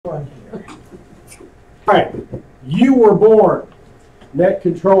right, you were born. Net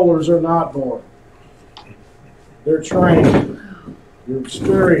controllers are not born. They're trained. They're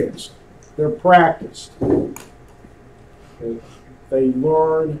experienced. They're practiced. They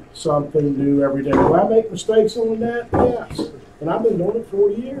learn something new every day. Do I make mistakes on that? Yes. And I've been doing it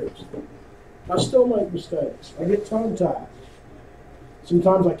 40 years. I still make mistakes. I get tongue-tied.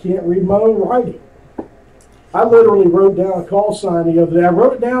 Sometimes I can't read my own writing. I literally wrote down a call sign the other day. I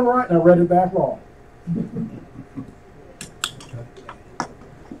wrote it down right and I read it back wrong.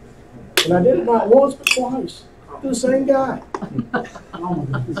 And I did it not once but twice. To the same guy.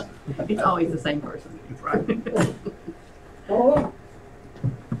 It's always the same person. Right. I don't know.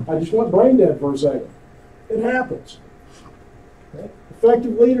 I just went brain dead for a second. It happens. Okay.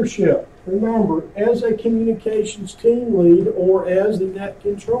 Effective leadership. Remember, as a communications team lead or as the net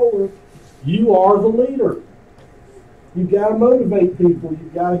controller, you are the leader. You've got to motivate people.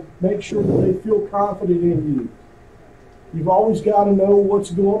 You've got to make sure that they feel confident in you. You've always got to know what's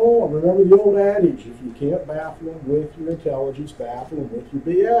going on. Remember the old adage, if you can't baffle them with your intelligence, baffle them with your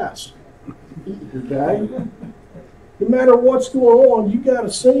BS. Okay? No matter what's going on, you've got to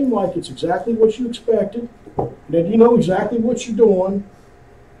seem like it's exactly what you expected, that you know exactly what you're doing.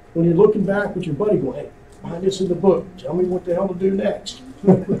 When you're looking back with your buddy going, hey, find this in the book. Tell me what the hell to do next.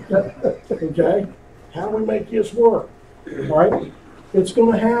 Okay? How do we make this work? All right? It's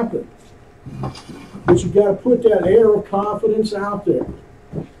going to happen. But you've got to put that air of confidence out there.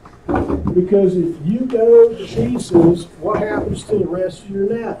 Because if you go to pieces, what happens to the rest of your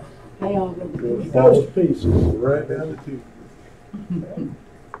net? They all go to pieces. It goes to pieces. Right down to two.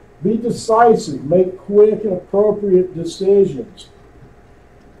 Be decisive. Make quick and appropriate decisions.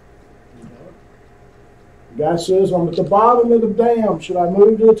 The guy says, I'm at the bottom of the dam. Should I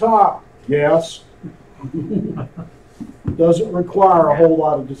move to the top? Yes. Doesn't require a whole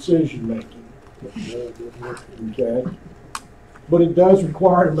lot of decision making. Okay? But it does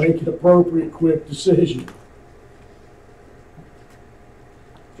require to make an appropriate, quick decision.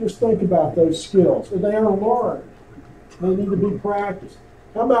 Just think about those skills. And they are learned. They need to be practiced.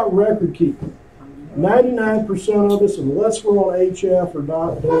 How about record keeping? 99% of us, unless we're on HF or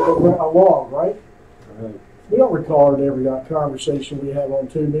not, are a log, right? We don't record every conversation we have on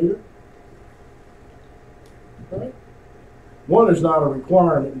 2-meter. Right? 1 is not a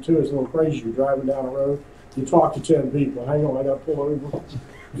requirement, and 2 is a little crazy. You're driving down the road, you talk to 10 people. Hang on, I got to pull over.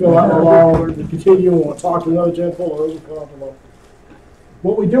 Fill out my log, continue on. Talk to another 10, pull over, fill out the log.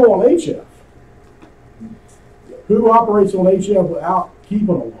 What we do on HF, who operates on HF without keeping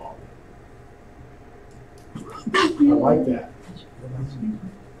a log? I like that.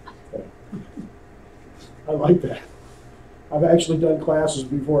 I like that. I've actually done classes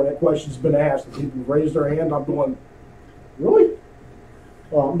before that question's been asked and people raise their hand. I'm going, really?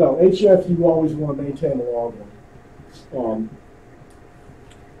 No, HF you always want to maintain a log on.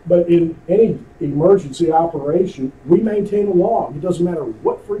 But in any emergency operation, we maintain a log. It doesn't matter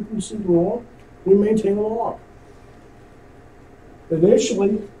what frequency we're on, we maintain a log.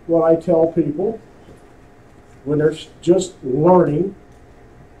 Initially, what I tell people when they're just learning,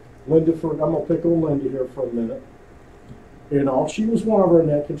 I'm going to pick on Linda here for a minute. You know, she was one of our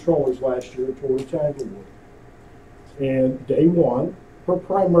net controllers last year at Torrey Tanglewood. And day 1, her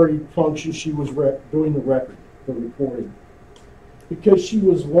primary function, she was doing the reporting. Because she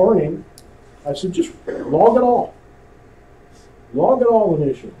was learning, I said, just log it all. Log it all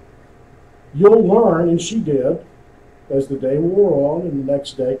initially. You'll learn, and she did, as the day wore on, and the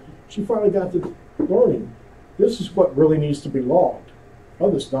next day, she finally got to learning. This is what really needs to be logged. All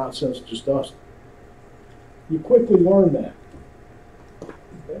this nonsense just doesn't. You quickly learn that.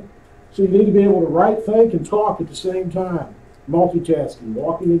 Okay? So you need to be able to write, think, and talk at the same time. Multitasking,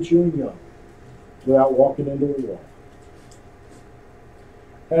 walking and chewing gum without walking into a wall.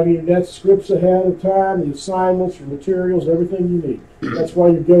 Having your net scripts ahead of time, the assignments, your materials, everything you need. That's why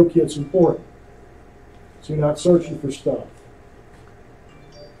your Go Kit's important. So you're not searching for stuff.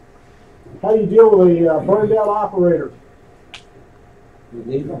 How do you deal with a burned out operator?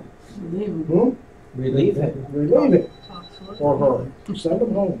 Relieve him. Relieve it. Or her. Send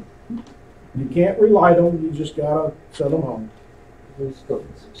them home. You can't relight them, you just gotta send them home.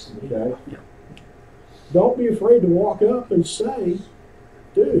 Okay? Don't be afraid to walk up and say,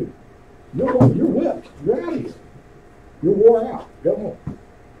 dude, you're whipped. You're out of here. You're wore out. Go home.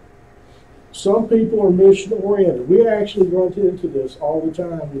 Some people are mission oriented. We actually run into this all the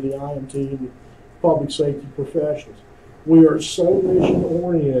time with the IMT and the public safety professionals. We are so mission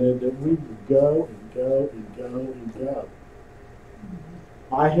oriented that we go and go and go and go.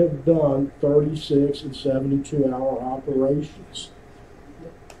 I have done 36 and 72-hour operations.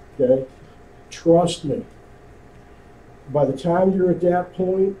 Okay? trust me, by the time you're at that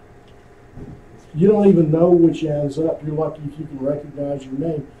point, you don't even know which ends up. You're lucky if you can recognize your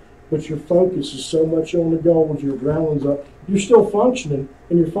name, but your focus is so much on the goals, your adrenaline's up. You're still functioning,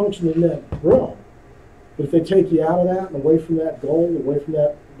 and you're functioning in that realm. But if they take you out of that and away from that goal, away from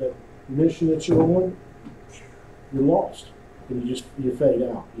that mission that you're on, you're lost. And you fade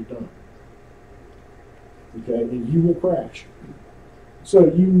out. You're done. Okay? And you will crash.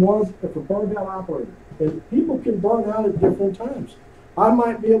 So you want, if a burned out operator, and people can burn out at different times. I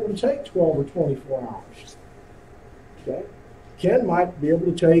might be able to take 12 or 24 hours. Okay? Ken might be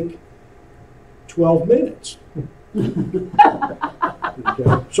able to take 12 minutes.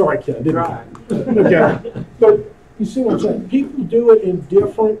 Okay. Sorry, Ken, I didn't try. Okay. But you see what I'm saying? People do it in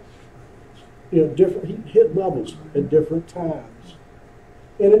different, different hit levels at different times.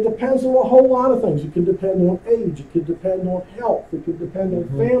 And it depends on a whole lot of things. It can depend on age. It could depend on health. It could depend on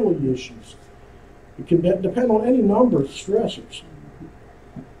family issues. It can depend on any number of stressors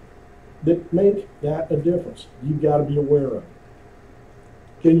that make that a difference. You've got to be aware of it.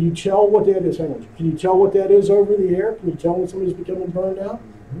 Can you tell what that is? Hang on. Can you tell what that is over the air? Can you tell when somebody's becoming burned out?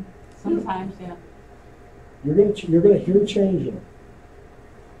 Sometimes, yeah. You're gonna hear change in them.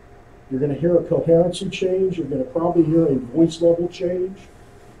 You're gonna hear a coherency change. You're gonna probably hear a voice level change.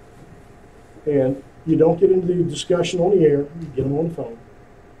 And you don't get into the discussion on the air. You get them on the phone.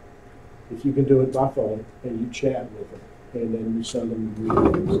 If you can do it by phone, and you chat with them, and then you send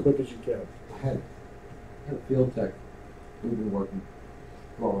them as quick as you can. I had a field tech who'd been working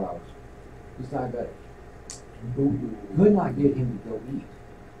 12 hours. He's diabetic. Could not get him to go eat.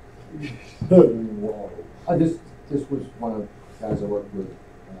 Whoa. This was one of the guys I worked with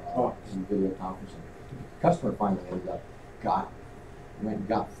in video conferencing. Customer finally ended up went and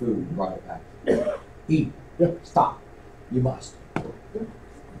got food and brought it back. Eat. Yep. Stop. You must. Yep.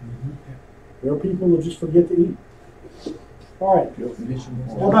 There are people who just forget to eat. All right.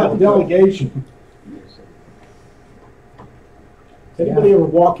 How about delegation? Anybody ever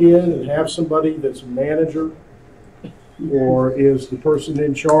walk in and have somebody that's a manager or is the person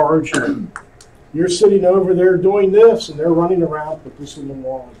in charge and you're sitting over there doing this and they're running around, put this in the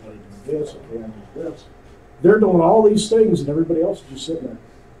wall, and do this, and this. They're doing all these things and everybody else is just sitting there.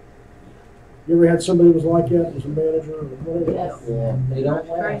 You ever had somebody who was like that, was a manager or whatever? Yes. Yeah. They don't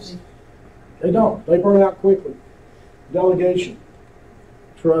Crazy. They don't. They burn out quickly. Delegation.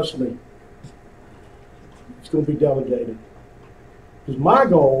 Trust me. It's going to be delegated. Because my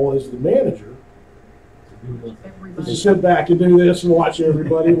goal as the manager is to sit back and do this and watch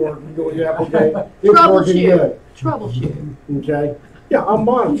everybody work and go, yeah, okay, it's working good. Troubleshoot. Okay? Yeah, I'm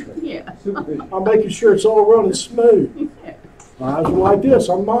monitoring. Yeah. I'm making sure it's all running smooth. Yeah. Eyes are like this.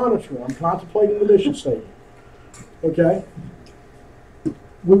 I'm monitoring. I'm contemplating the mission statement. Okay?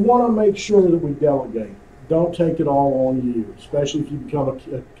 We want to make sure that we delegate. Don't take it all on you, especially if you become a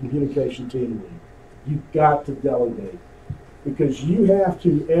communication team lead. You've got to delegate. Because you have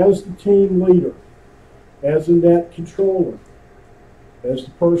to, as the team leader, as the net controller, as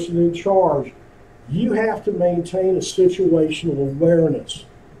the person in charge, you have to maintain a situational awareness.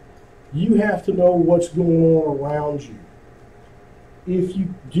 You have to know what's going on around you. If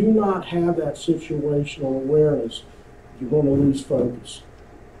you do not have that situational awareness, you're going to lose focus.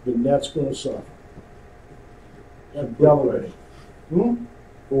 The net's going to suffer. And Delegate.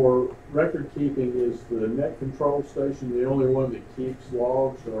 for record keeping, is the net control station the only one that keeps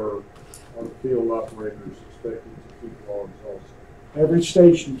logs, or are the field operators expected to keep logs also? Every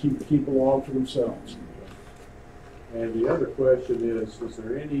station keep a log for themselves. And the other question is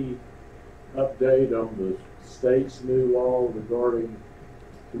there any update on the state's new law regarding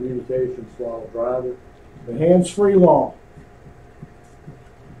communications while driving? The hands-free law.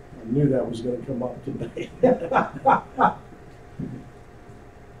 I knew that was going to come up today.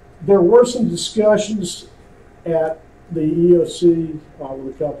 There were some discussions at the EOC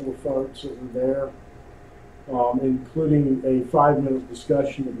with a couple of folks that were there, including a 5-minute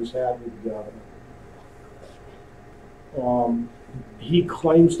discussion that was had with the governor. He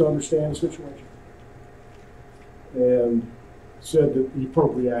claims to understand the situation and said that the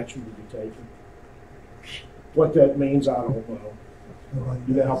appropriate action would be taken. What that means, I don't know.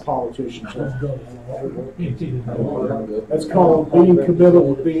 You know how politicians are. That's called being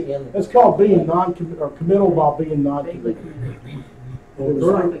committal. That's called being committal while being non-committal.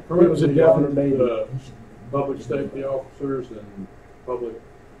 It was a definite maybe. Public safety officers and public,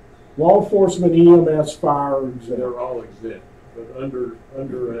 Law enforcement, EMS, fire are exempt. they're all exempt. But under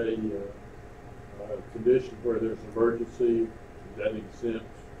a condition where there's an emergency, that exempts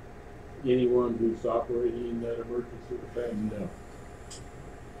anyone who's operating in that emergency capacity? No.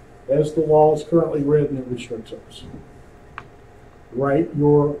 as the law is currently written, it restricts us. Write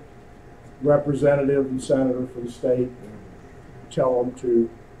your representative and senator for the state, tell them to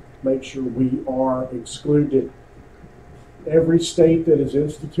make sure we are excluded. Every state that has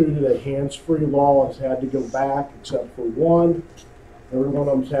instituted a hands-free law has had to go back, except for one. Every one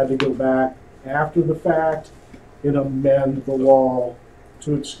of them's had to go back after the fact and amend the law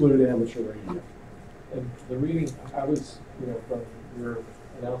to exclude amateur radio. And the reading, I was, from your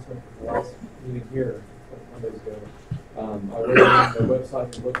announcement from the last meeting here, Mondays ago, I went on the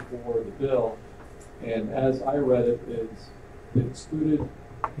website and looked for the bill, and as I read it, it excluded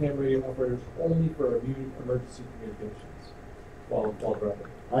ham radio operators only for emergency communications while driving.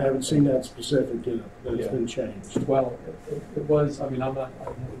 I haven't seen that specific yet, that it's been changed. Well, it was, I haven't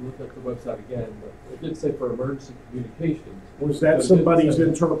looked at the website again, but it did say for emergency communications. Was that somebody's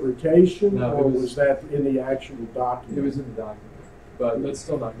interpretation, No, or was that in the actual document? It was in the document, but that's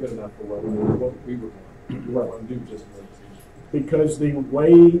still not good enough for what we would want. We want to do just emergency. Because the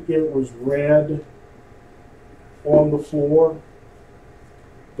way it was read on the floor,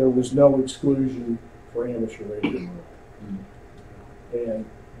 there was no exclusion for amateur radio. And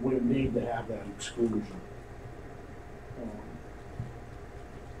we need to have that exclusion.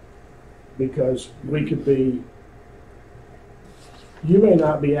 Because we could be, you may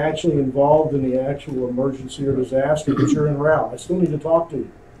not be actually involved in the actual emergency or disaster, but you're en route. I still need to talk to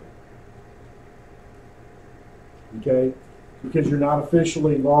you. Okay? Because you're not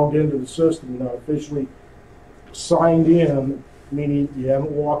officially logged into the system, you're not officially signed in, meaning you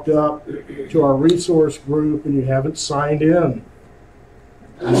haven't walked up to our resource group and you haven't signed in.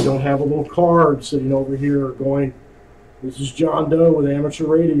 You don't have a little card sitting over here going, this is John Doe with amateur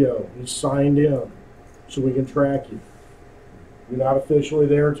radio. He's signed in so we can track you. You're not officially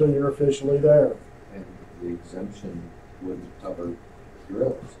there until you're officially there. And the exemption would cover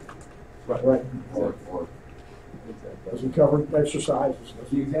drills. Right. Or Doesn't cover exercises.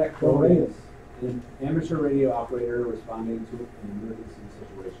 The exact quote is an amateur radio operator responding to an emergency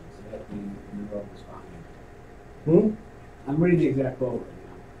situation. So that means you're responding. I'm reading the exact quote right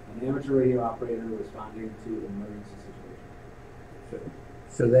now. An amateur radio operator responding to an emergency situation.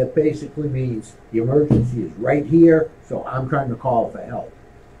 So that basically means the emergency is right here, so I'm trying to call for help.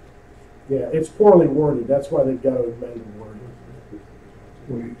 Yeah, it's poorly worded. That's why they've got to amend the wording.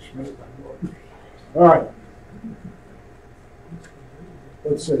 All right.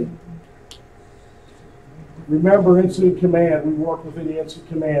 Let's see. Remember incident command. We work within the incident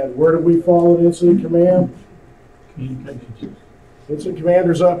command. Where do we fall in incident command? Communications. Incident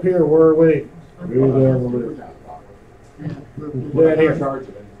commander's up here. Where are we? We're there in the loop. We're in charge of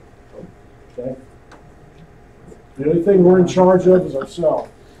it. Okay. The only thing we're in charge of is ourselves.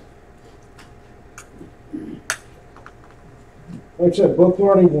 Like I said, book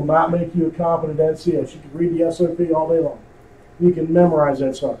learning will not make you a competent NCS. You can read the SOP all day long. You can memorize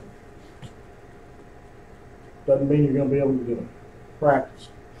that sucker. Doesn't mean you're going to be able to do it. Practice.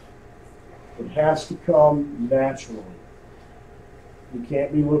 It has to come naturally. You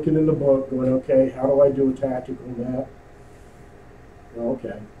can't be looking in the book going, okay, how do I do a tactical map?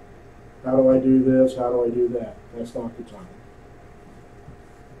 Okay. How do I do this? How do I do that? That's not the time.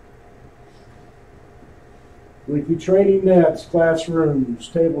 Weekly training nets, classrooms,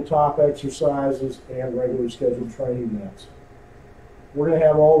 tabletop exercises, and regularly scheduled training nets. We're going to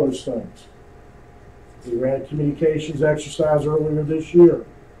have all those things. We ran a communications exercise earlier this year.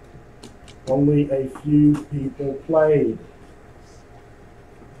 Only a few people played.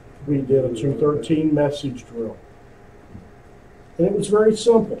 We did a 213 message drill. And it was very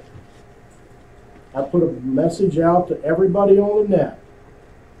simple. I put a message out to everybody on the net.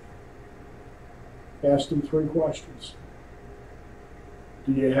 Asked them 3 questions.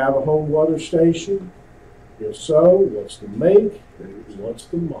 Do you have a home weather station? If so, what's the make? What's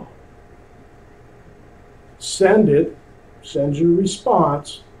the model? Send your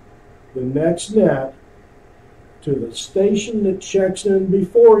response, the next net, to the station that checks in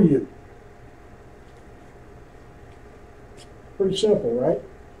before you. Pretty simple, right?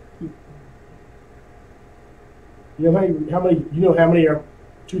 You know how many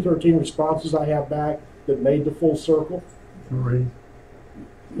 213 responses I have back that made the full circle? 3.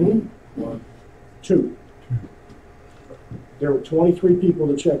 1, 2. There were 23 people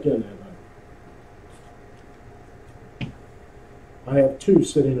that checked in that night. I have 2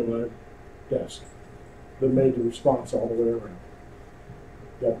 sitting at my desk that made the response all the way around.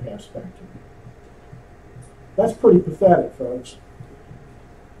 Got passed back to me. That's pretty pathetic, folks.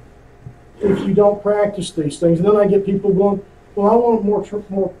 If you don't practice these things, and then I get people going, well, I want more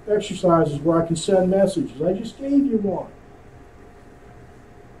exercises where I can send messages. I just gave you one.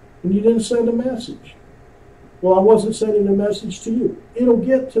 and you didn't send a message. Well, I wasn't sending a message to you. It'll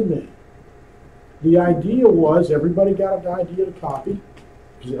get to me. The idea was everybody got an idea to copy.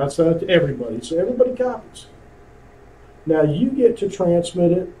 I sent it to everybody, so everybody copies. Now you get to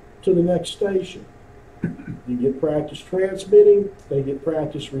transmit it to the next station. You get practice transmitting, they get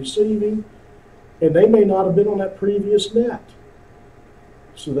practice receiving, and they may not have been on that previous net.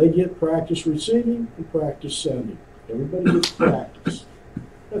 So they get practice receiving and practice sending. Everybody gets practice.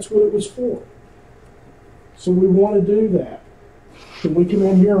 That's what it was for. So we want to do that. Can we come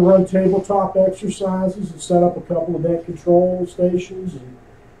in here and run tabletop exercises and set up a couple of net control stations and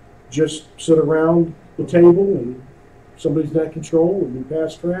just sit around the table and somebody's net control and we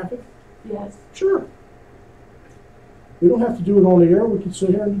pass traffic? Yes. Sure. We don't have to do it on the air. We can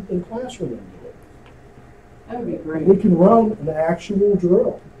sit here in the classroom and do it. That would be great. We can run an actual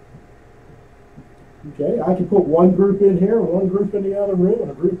drill. Okay, I can put one group in here and one group in the other room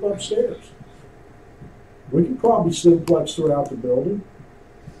and a group upstairs. We can probably simplex throughout the building.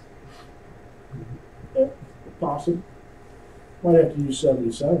 Yeah, possible. Might have to use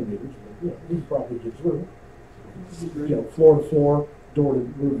 77 meters, but yeah, we can probably get through. You know, floor to floor, door to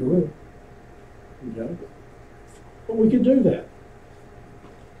room to room. Okay? But we could do that.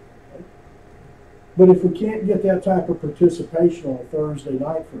 But if we can't get that type of participation on a Thursday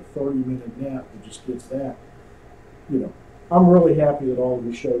night for a 30-minute nap, it just gets that. You know, I'm really happy that all of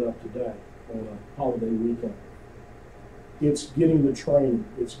you showed up today on a holiday weekend. It's getting the training.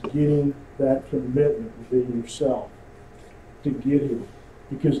 It's getting that commitment to be yourself to get here.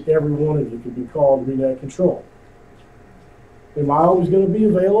 Because every one of you could be called to be net control. Am I always going to be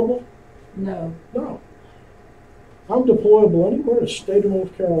available? No. No. I'm deployable anywhere in the state of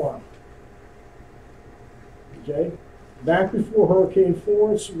North Carolina. Okay? Back before Hurricane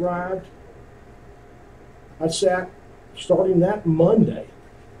Florence arrived, I sat, starting that Monday,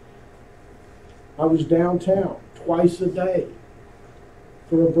 I was downtown twice a day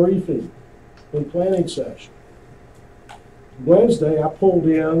for a briefing and planning session. Wednesday, I pulled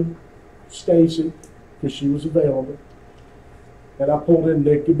in Stacy, because she was available, and I pulled in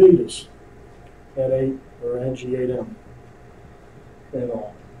Nick Gabitas at 8 or NG8M and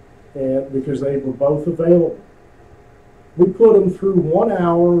all, and because they were both available. We put them through 1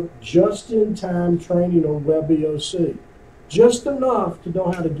 hour just-in-time training on WebEOC. Just enough to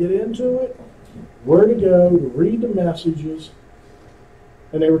know how to get into it, where to go, to read the messages,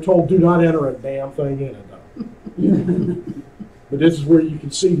 and they were told, do not enter a damn thing in it, though. But this is where you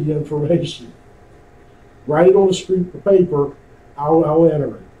can see the information. Write it on a sheet of paper, I'll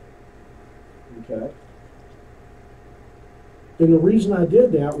enter it. Okay? And the reason I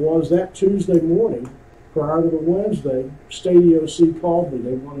did that was that Tuesday morning, prior to the Wednesday, State EOC called me.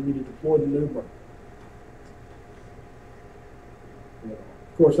 They wanted me to deploy to Newburgh.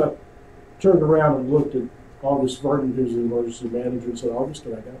 Of course, I turned around and looked at August Verdon, who's the emergency manager, and said, August,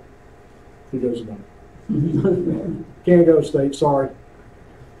 can I go? He goes, no. Can't go, State, sorry.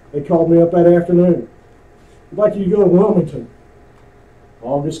 They called me up that afternoon. I'd like you to go to Wilmington.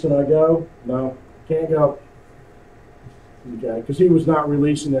 August, can I go? No, can't go. Okay, because he was not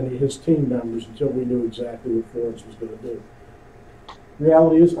releasing any of his team members until we knew exactly what Florence was going to do.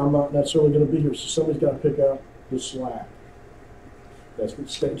 Reality is, I'm not necessarily going to be here, so somebody's got to pick up the slack. That's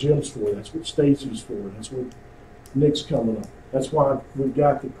what Jim's for. That's what Stacy's for. That's what Nick's coming up. That's why we've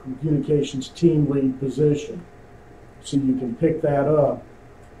got the communications team lead position, so you can pick that up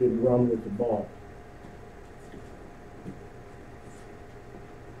and run with the ball.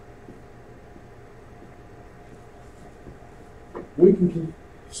 We can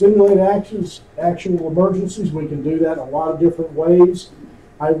simulate actual emergencies. We can do that in a lot of different ways.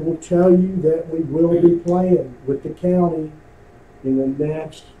 I will tell you that we will be playing with the county in the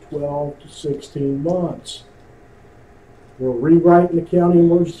next 12 to 16 months. We're rewriting the county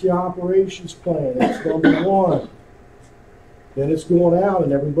emergency operations plan. That's number one. Then it's going out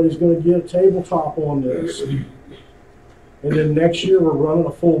and everybody's going to get a tabletop on this. And then next year we're running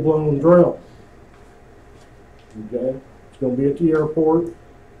a full-blown drill. Okay? It's going to be at the airport.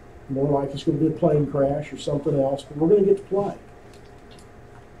 More like it's going to be a plane crash or something else, but we're going to get to play.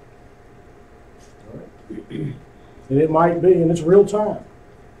 All right. And it might be, and it's real time.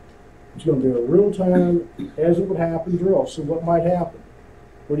 It's going to be a real time, as it would happen, drill. So what might happen?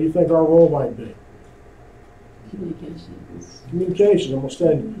 What do you think our role might be? Communications. Communications. I'm going to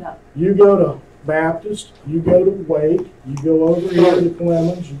say, Yeah. you go to Baptist, you go to Wake, you go over here to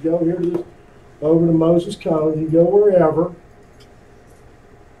Clemens, you go here to this, over to Moses Cone, you go wherever,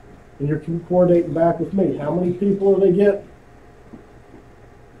 and you're coordinating back with me. How many people are they getting?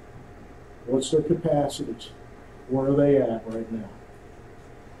 What's their capacities? Where are they at right now?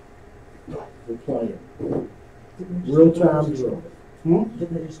 We're playing. Real-time drill.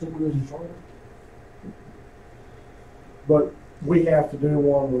 Didn't they just do one in Florida? But we have to do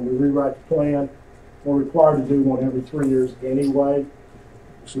one when we rewrite the plan. We're required to do one every 3 years anyway.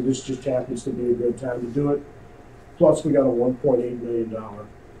 So this just happens to be a good time to do it. Plus, we got a $1.8 million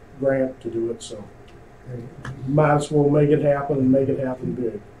grant to do it, so might as well make it happen and make it happen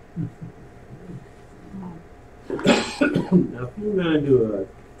big. Now, if you're gonna do a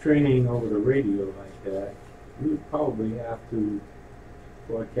training over the radio like that, you would probably have to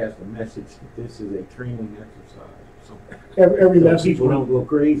broadcast a message that this is a training exercise or something. Every So message people don't go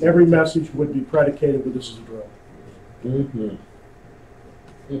crazy. every message would be predicated with this is a drill. Mm-hmm.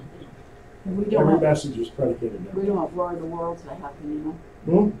 And we Every don't want, message is predicated we now. don't want War of the Worlds to happen, you know?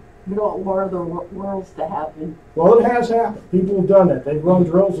 Hmm? We don't want War of the Worlds to happen. Well, it has happened. People have done that. They've run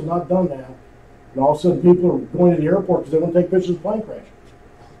drills and not done that. And all of a sudden, people are going to the airport because they want to take pictures of the plane crash.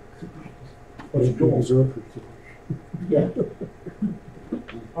 What's your goal? Yeah.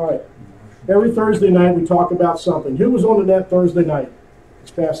 All right. Every Thursday night, we talk about something. Who was on the net Thursday night?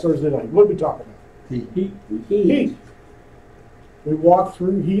 This past Thursday night. What did we talk about? Heat. We walk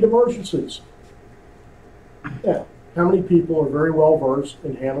through heat emergencies. Yeah. How many people are very well versed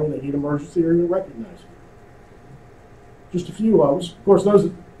in handling a heat emergency or even recognize it? Just a few of us. Of course, those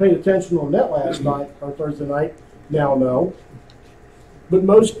that paid attention on net last night or Thursday night now know. But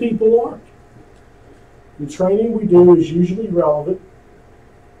most people aren't. The training we do is usually relevant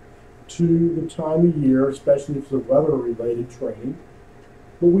to the time of year, especially if it's a weather-related training.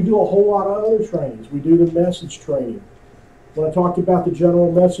 But we do a whole lot of other trainings. We do the message training. When I talked about the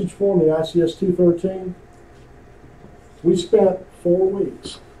general message form, the ICS 213, we spent 4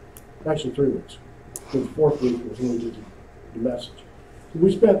 weeks, actually 3 weeks. The fourth week was when we did the message.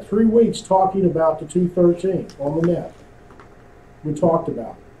 We spent 3 weeks talking about the 213 on the net. We talked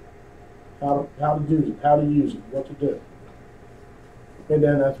about it, how to do it, how to use it, what to do. And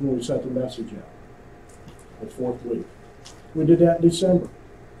then that's when we sent the message out, the fourth week. We did that in December.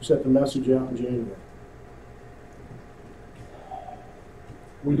 We sent the message out in January.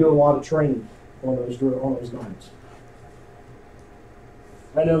 We do a lot of training on those nights.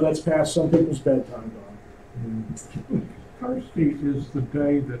 I know that's past some people's bedtime, Don. Thursday is the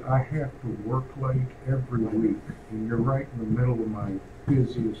day that I have to work late every week, and you're right in the middle of my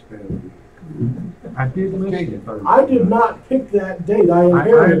busiest day of the week. I did listen Thursday. I did not pick that date. I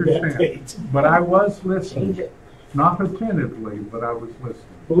inherited that date. But I was listening. Not attentively, but I was listening.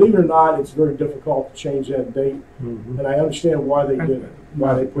 Believe it or not, it's very difficult to change that date, and I understand why they did it,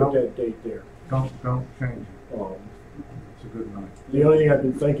 why they put that date there. Don't change it. It's a good night. The only thing I've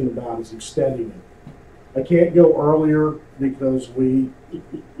been thinking about is extending it. I can't go earlier because we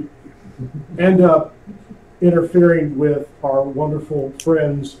end up interfering with our wonderful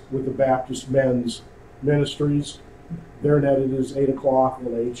friends with the Baptist Men's Ministries. Their net it is 8 o'clock on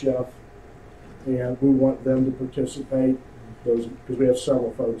HF, and we want them to participate because we have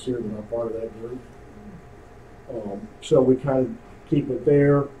several folks here that are part of that group. So we kind of keep it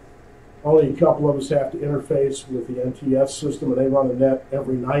there. Only a couple of us have to interface with the NTS system, and they run a net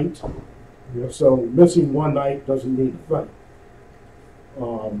every night. So missing one night doesn't mean a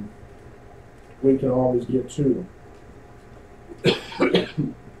thing. We can always get to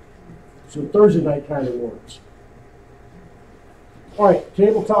them. So Thursday night kind of works. All right,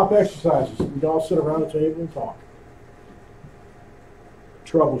 tabletop exercises. We all sit around the table and talk.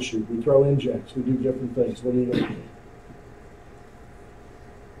 Troubleshoot. We throw injects. We do different things. What are you going to do?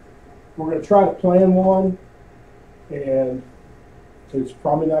 We're going to try to plan one, and it's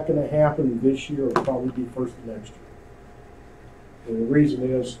probably not going to happen this year. It'll probably be first of next year. And the reason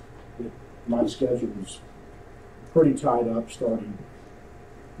is that my schedule is pretty tied up starting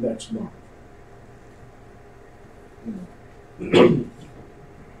next month.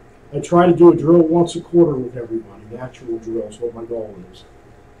 I try to do a drill once a quarter with everybody, natural drills, what my goal is,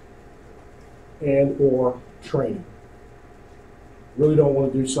 and or training. Really don't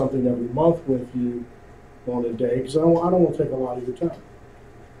want to do something every month with you on a day because I don't want to take a lot of your time.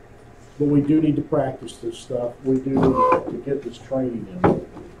 But we do need to practice this stuff. We do need to get this training in,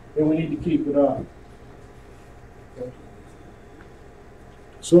 and we need to keep it up.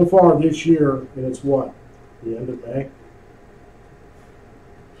 So far this year, and it's what, the end of May?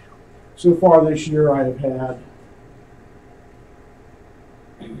 So far this year, I have had,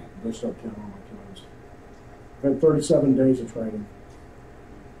 let's start counting on my toes. I've had 37 days of training,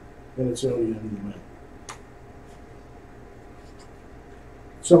 and it's only the end of May.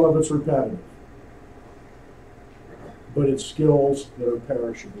 Some of it's repetitive, but it's skills that are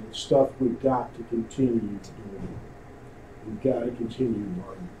perishable. It's stuff we've got to continue doing. We've got to continue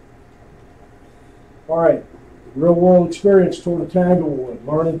learning. All right, real world experience toward the Tanglewood,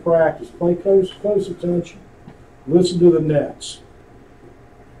 learn and practice, pay close attention, listen to the nets,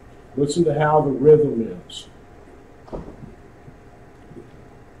 listen to how the rhythm is,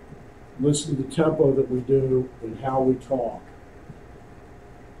 listen to the tempo that we do and how we talk.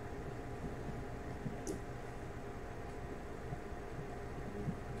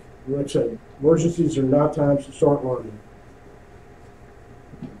 Like I said, emergencies are not times to start learning.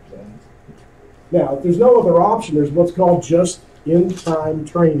 Okay. Now, if there's no other option, there's what's called just-in-time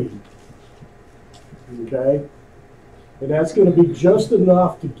training. Okay? And that's going to be just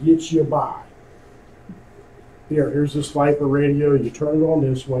enough to get you by. Here's this Viper radio. You turn it on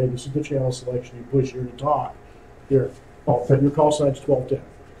this way. This is the channel selection. You push here to talk. Here, your call sign's 1210.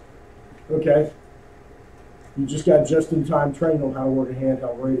 Okay? You just got just-in-time training on how to work a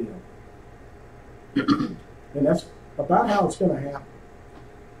handheld radio. And that's about how it's going to happen.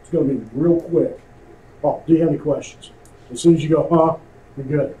 It's going to be real quick. Oh, do you have any questions? As soon as you go, you're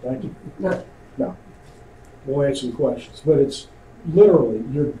good. Thank you. No. We'll answer the questions. But it's literally,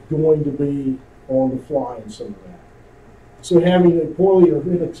 you're going to be on the fly in some of that. So having a poorly or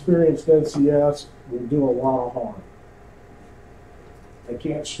inexperienced NCS will do a lot of harm. I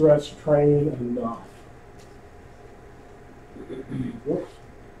can't stress training enough. Whoops.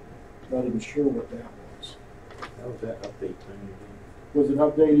 Not even sure what that was. That was that update thing. Was it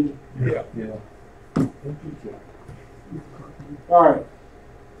updated? Yeah. Yeah. All right.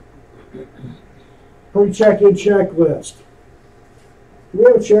 Pre-check-in checklist. Do we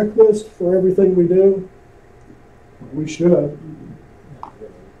have a checklist for everything we do? We should.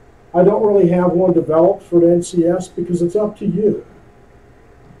 I don't really have one developed for the NCS because it's up to you.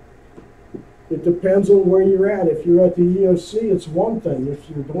 It depends on where you're at. If you're at the EOC, it's one thing. If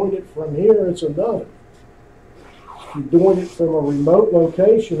you're doing it from here, it's another. If you're doing it from a remote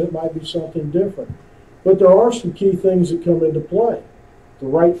location, it might be something different. But there are some key things that come into play. The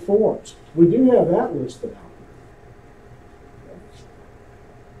right forms. We do have that listed out.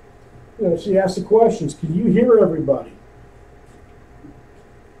 You know, so you ask the questions, can you hear everybody?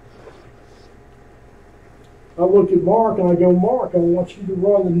 I look at Mark and I go, Mark, I want you to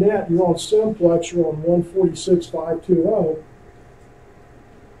run the net. You're on simplex, you're on 146.520.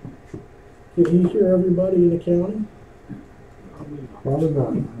 Can he hear everybody in the county? Probably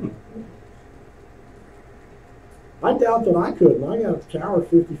not. I doubt that I could, and I got a tower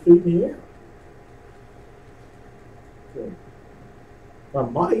 50 feet in the air. Okay. I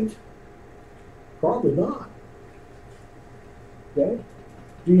might. Probably not. Okay?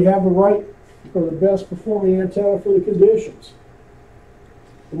 Do you have the right or the best performing antenna for the conditions?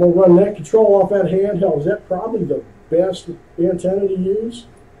 I'm going to run net control off that handheld. Is that probably the best antenna to use?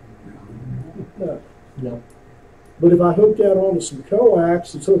 No. No. But if I hook that onto some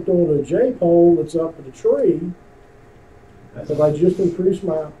coax, it's hooked onto a J-pole that's up in a tree, have I just increased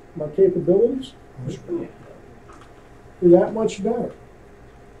my capabilities? Be that much better.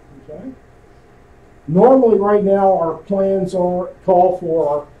 Okay? Normally, right now, our plans call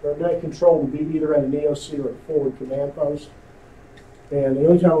for our net control to be either at an EOC or a forward command post. And the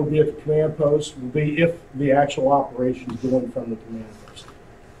only time we'll be at the command post will be if the actual operation is going from the command post.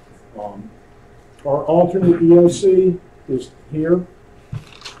 Our alternate EOC is here.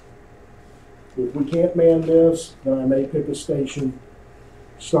 If we can't man this, then I may pick a station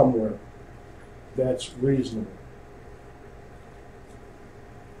somewhere that's reasonable.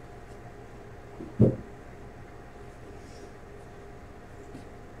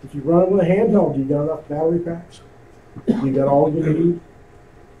 If you run it with a handheld, you got enough battery packs? You got all you need?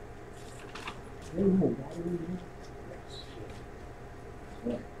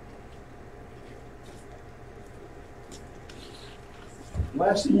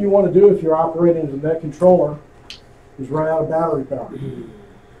 Last thing you want to do if you're operating as a net controller is run out of battery power.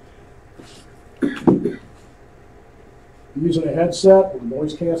 Using a headset with a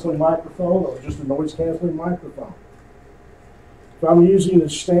noise canceling microphone or just a noise canceling microphone. If I'm using the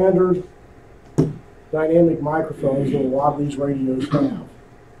standard dynamic microphones that a lot of these radios have,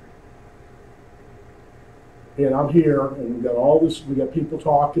 and I'm here and we've got all this, we got people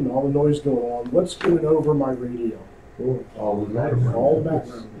talking, all the noise going on, let's get it over my radio. All the background. All the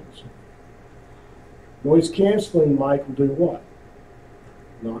background noise. Noise canceling mic will do what?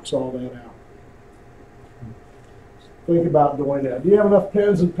 Knocks all that out. Think about doing that. Do you have enough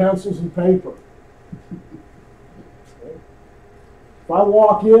pens and pencils and paper? Okay. If I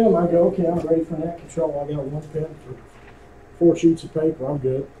walk in, I go, okay, I'm ready for net control. I got one pen for 4 sheets of paper. I'm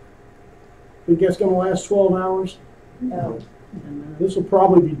good. Think that's going to last 12 hours? No. This will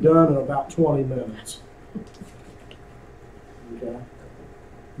probably be done in about 20 minutes. Okay.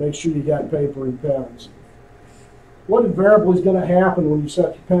 Make sure you got paper and pens. What invariably is going to happen when you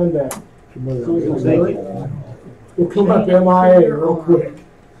set your pen down? You'll come up MIA real quick.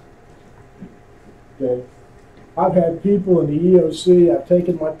 Okay. I've had people in the EOC, I've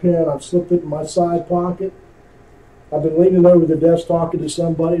taken my pen, I've slipped it in my side pocket. I've been leaning over the desk talking to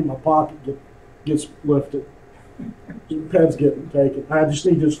somebody, and my pocket gets lifted. The pen's getting taken. I just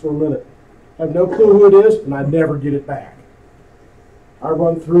need this for a minute. I have no clue who it is, and I never get it back. I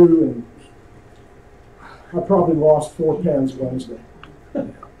run through, and I probably lost 4 pens Wednesday.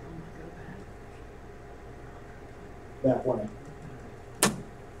 That way.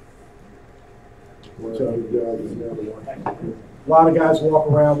 So, a lot of guys walk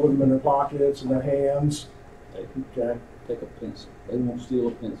around with them in their pockets and their hands. Okay. Take a pencil. They won't steal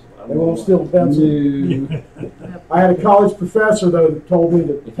a pencil. They won't steal a pencil. No. I had a college professor though that told me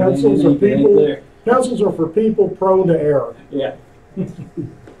that pencils are for people prone to error. Yeah.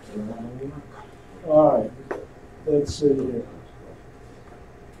 All right. Let's see here.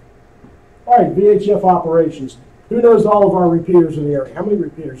 All right, VHF operations. Who knows all of our repeaters in the area? How many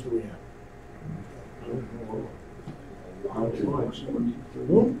repeaters do we have? I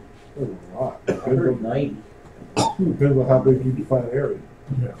heard 90. Depends on how big you define an area.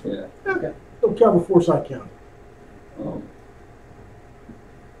 Yeah. Okay. They'll cover Forsyth County.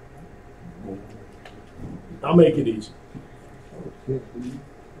 I'll make it easy.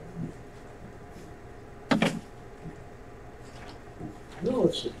 No,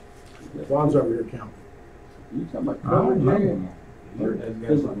 let's see. Ron's over here counting. You talking about coverage?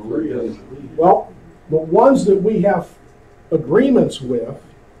 Well, the ones that we have agreements with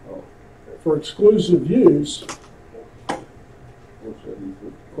for exclusive use are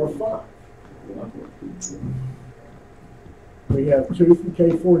 5. We have 2 from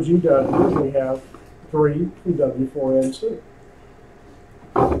K4GW, we have 3 from W4NC.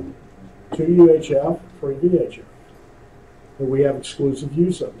 2 UHF, 3 VHF. That we have exclusive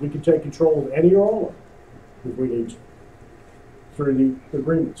use of. We can take control of any or all of them if we need to through the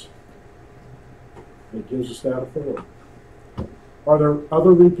agreements. It gives us that authority. Are there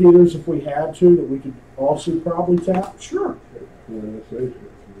other repeaters if we had to that we could also probably tap? Sure.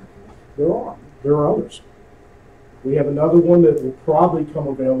 There are. There are others. We have another one that will probably come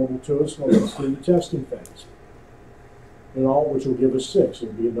available to us when it's through the testing phase. In all, which will give us 6.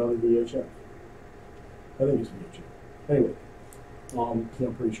 It'll be another VHF. I think it's VHF. Anyway, I'm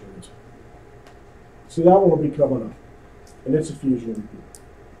pretty sure it is. So that one will be coming up. And it's a fusion repeater.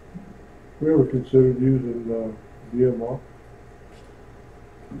 We ever considered using DMR?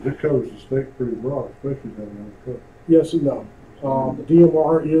 It covers the state pretty broad, especially down in the cut. Yes and no.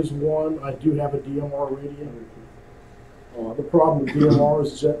 DMR is one. I do have a DMR radio. The problem with DMR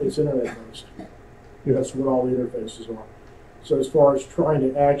is that it's internet based. Yeah. That's what all the interfaces are. So as far as trying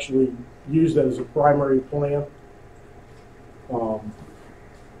to actually use that as a primary plan,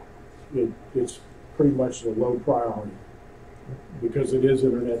 it's pretty much a low priority because it is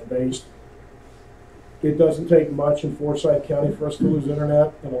internet based. It doesn't take much in Forsyth County for us to lose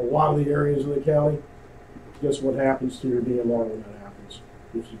internet in a lot of the areas of the county. Guess what happens to your DMR when that happens?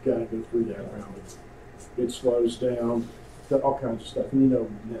 If you've got to go through that round, it slows down, all kinds of stuff. And you know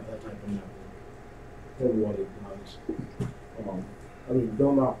that type of network and what it does. I mean, I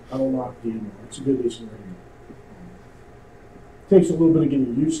don't knock DMR. It's a good decent radio. Takes a little bit of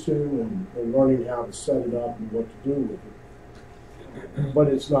getting used to and learning how to set it up and what to do with it. But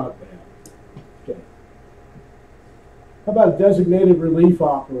it's not bad. Okay. How about a designated relief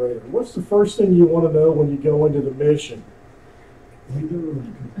operator? What's the first thing you want to know when you go into the mission? Yeah.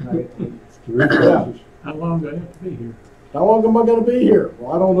 How long do I have to be here? How long am I going to be here?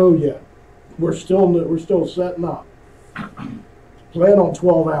 Well, I don't know yet. We're still setting up. Plan on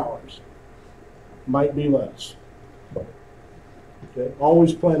 12 hours. Might be less. Okay.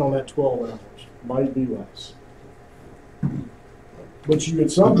 Always plan on that 12 hours. Might be less. But you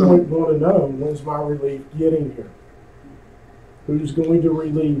at some point want to know, when's my relief getting here? Who's going to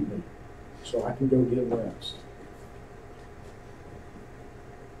relieve me so I can go get rest?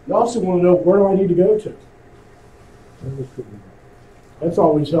 You also want to know, where do I need to go to? That's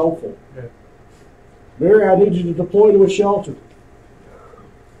always helpful. Yeah. Mary, I need you to deploy to a shelter.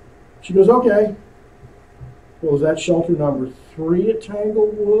 She goes, okay. Well, is that shelter number 3 at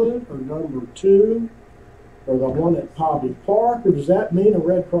Tanglewood, or number 2, or the one at Poppy Park, or does that mean a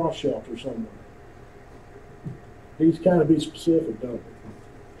Red Cross shelter somewhere? These kind of be specific, don't they?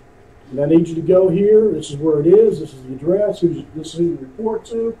 And I need you to go here. This is where it is. This is the address. This is who you report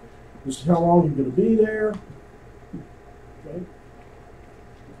to. This is how long you're going to be there. Okay.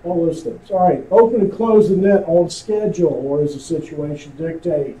 all those things. All right, open and close the net on schedule or as the situation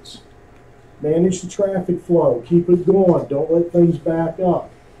dictates. Manage the traffic flow. Keep it going. Don't let things back up.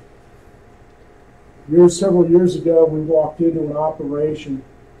 Several years ago, we walked into an operation,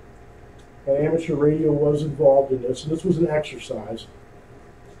 and amateur radio was involved in this, and this was an exercise,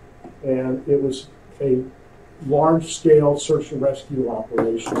 and it was a large-scale search and rescue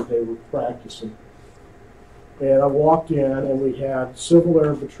operation that they were practicing. And I walked in, and we had Civil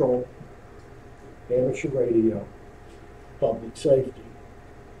Air Patrol, amateur radio, public safety.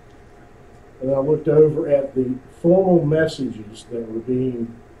 And I looked over at the formal messages that were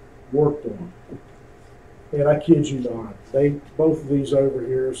being worked on. And I kid you not, both of these over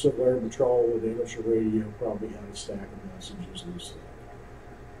here, Civil Air Patrol and amateur radio, probably had a stack of messages and stuff.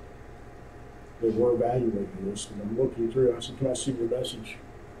 They were evaluating this, and I'm looking through. I said, "Can I see your message?"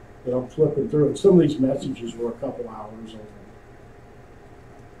 And I'm flipping through it. Some of these messages were a couple hours old.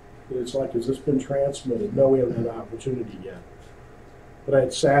 And it's like, has this been transmitted? No, we haven't had an opportunity yet. But I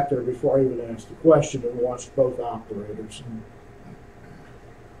had sat there before I even asked the question and watched both operators.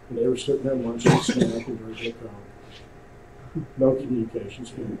 And they were sitting there munching a snack and drinking a Coke. No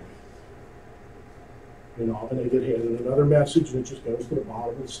communications going on. You know, and they get handed another message and it just goes to the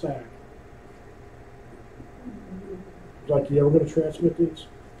bottom of the stack. Like, you ever going to transmit these?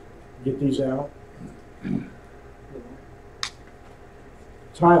 Get these out?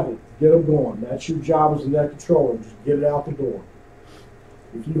 Timely, get them going. That's your job as a net controller. Just get it out the door.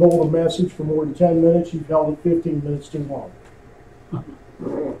 If you hold a message for more than 10 minutes, you've held it 15 minutes too long.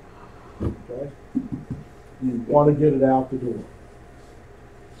 Okay? You want to get it out the door.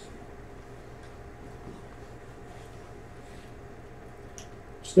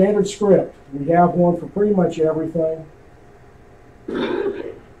 Standard script. We have one for pretty much everything.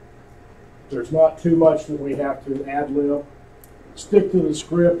 There's not too much that we have to ad-lib. Stick to the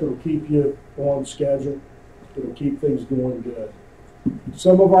script. It'll keep you on schedule. It'll keep things going good.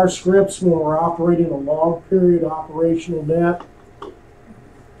 Some of our scripts, when we're operating a long period operational net,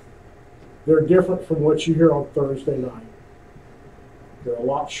 they're different from what you hear on Thursday night. They're a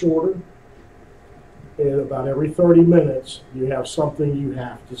lot shorter. And about every 30 minutes, you have something you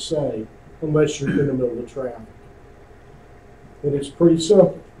have to say, unless you're in the middle of traffic. And it's pretty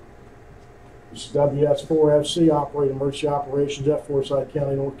simple. This is WS4FC, operating emergency operations at Forsyth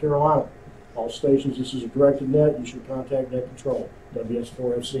County, North Carolina. All stations, this is a directed net. You should contact net control.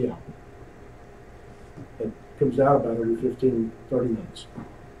 WS4FC out. It comes out about every 15, 30 minutes.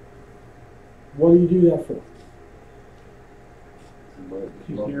 What do you do that for?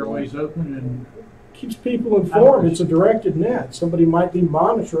 Keep the airways open and Keeps people informed. It's a directed net. Somebody might be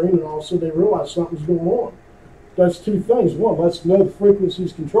monitoring and also they realize something's going on. That's two things. One, let's know the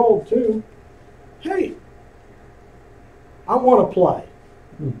frequency's controlled. Two, hey, I want to play.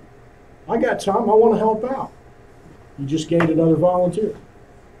 I got time. I want to help out. You just gained another volunteer.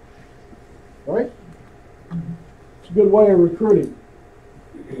 Right? It's a good way of recruiting.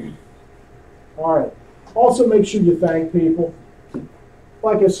 All right. Also, make sure you thank people.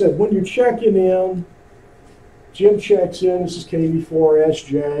 Like I said, when you're checking in, Jim checks in. This is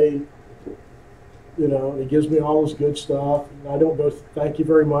KB4SJ. You know, he gives me all this good stuff. And I don't go, thank you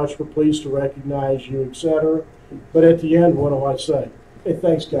very much. We're pleased to recognize you, etc. But at the end, what do I say? Hey,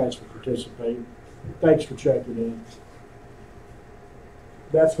 thanks, guys, for participating. Thanks for checking in.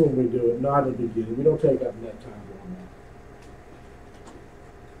 That's when we do it, not at the beginning. We don't take up that time on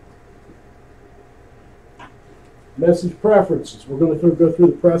that. Message preferences. We're going to go through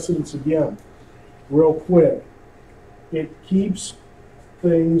the precedents again real quick. It keeps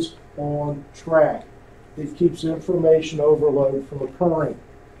things on track. It keeps information overload from occurring.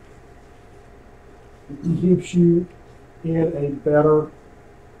 It keeps you in a better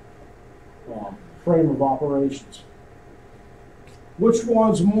frame of operations. Which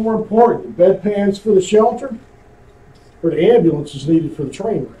one's more important? The bedpans for the shelter or the ambulance is needed for the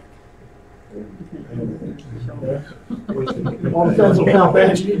train wreck? All depends on how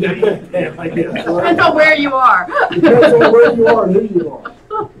bad you need that bedpan, I guess. Right? Depends on where you are. Depends on where you are and who you are.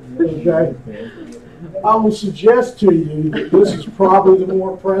 Okay? I will suggest to you that this is probably the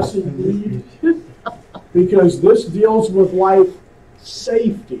more pressing need because this deals with life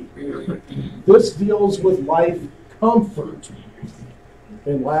safety. This deals with life comfort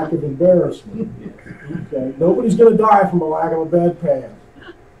and lack of embarrassment. Okay? Nobody's going to die from a lack of a bedpan.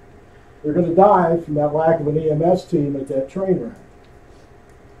 They're going to die from that lack of an EMS team at that train wreck.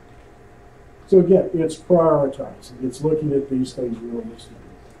 So again, it's prioritizing. It's looking at these things realistically.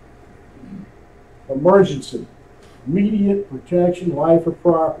 Emergency. Immediate protection, life or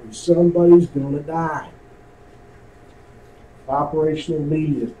property. Somebody's going to die. operational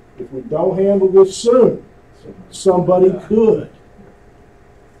immediate. If we don't handle this soon, somebody could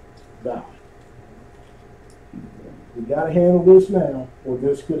die. We got to handle this now, or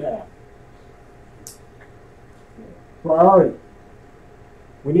this could happen. Priority.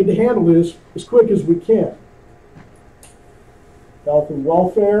 We need to handle this as quick as we can. Health and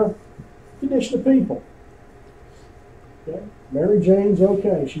welfare, condition of people. Okay? Mary Jane's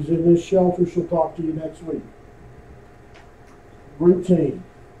okay. She's in this shelter. She'll talk to you next week. Routine.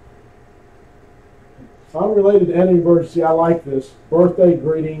 Unrelated to any emergency, I like this. Birthday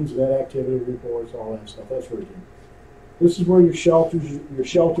greetings, and activity reports, all that stuff. That's routine. This is where your shelter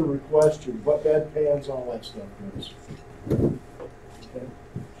request, your bedpans, all that stuff goes. Okay.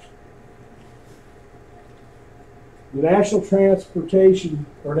 The National Transportation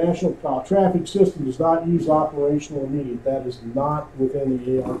or National Traffic System does not use operational immediate. That is not within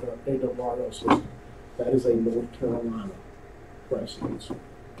the ARRO system. That is a North Carolina precedence.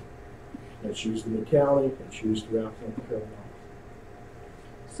 That's used in the county. That's used throughout North Carolina.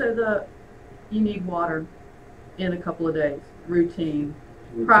 So you need water in a couple of days. Routine.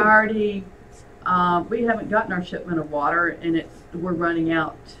 Priority. We haven't gotten our shipment of water, and we're running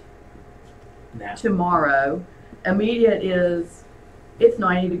out tomorrow. Immediate is it's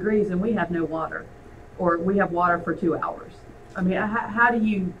 90 degrees and we have no water, or we have water for 2 hours. I mean, how do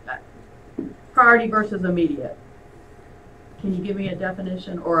you priority versus immediate? Can you give me a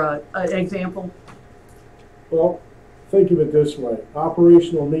definition or an example? Well, think of it this way.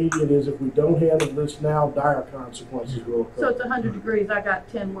 Operational immediate is if we don't handle this now, dire consequences will occur. So it's 100 degrees. I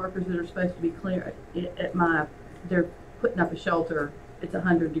got 10 workers that are supposed to be clear they're putting up a shelter. It's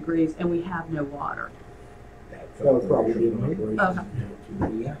 100 degrees and we have no water. That would probably be an operation.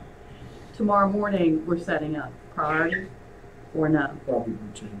 Okay. Yeah. Tomorrow morning we're setting up. Priority or no? Probably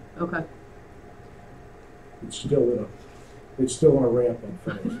routine. Okay. It's still in a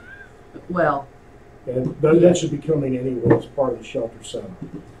ramp-up phase. Well. And that should be coming anyway as part of the shelter setup.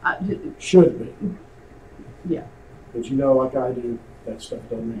 Should be. Yeah. But like I do, that stuff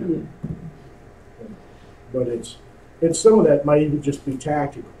doesn't happen. Yeah. But it's some of that might even just be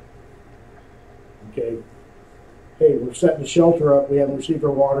tactical. Okay. Hey, we're setting the shelter up. We haven't received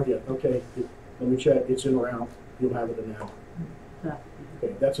our water yet. Okay, let me check. It's en route. You'll have it in an hour. Yeah.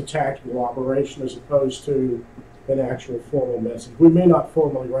 Okay, that's a tactical operation as opposed to an actual formal message. We may not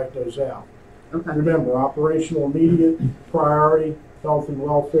formally write those out. Okay. Remember, operational immediate, priority, health and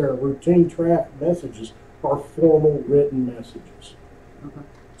welfare, routine traffic messages are formal written messages. Okay.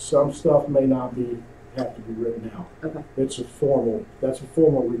 Some stuff may not have to be written out. Okay. That's a formal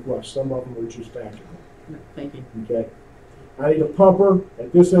request. Some of them are just tactical. Thank you. Okay. I need a pumper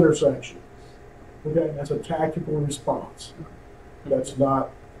at this intersection. Okay, that's a tactical response. That's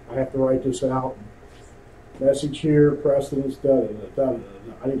not, I have to write this out. Message here, precedence, da-da-da-da-da-da.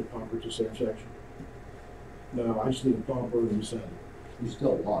 I need a pumper at this intersection. No, I just need a pumper and you send it. You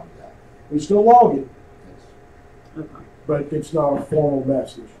still log that. We still log it, Okay. but it's not a formal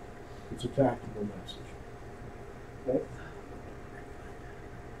message. It's a tactical message. Okay?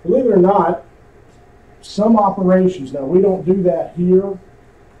 Believe it or not, some operations, now we don't do that here,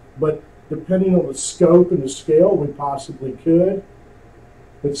 but depending on the scope and the scale, we possibly could.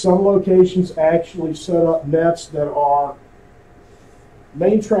 But some locations actually set up nets that are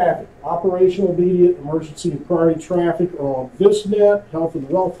main traffic, operational, immediate, emergency, and priority traffic are on this net, health and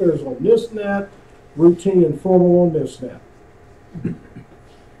welfare is on this net, routine and formal on this net.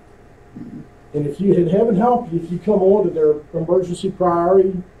 And if you, and heaven help you, if you come on to their emergency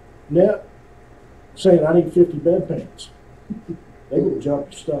priority net, saying I need 50 bedpans, they will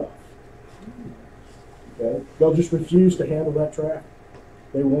jump your stuff. Okay? They'll just refuse to handle that traffic.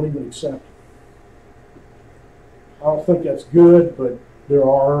 They won't even accept it. I don't think that's good, but there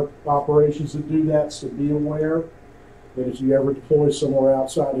are operations that do that, so be aware that if you ever deploy somewhere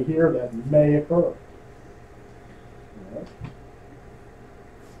outside of here, that may occur. All right.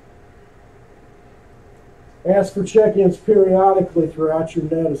 Ask for check-ins periodically throughout your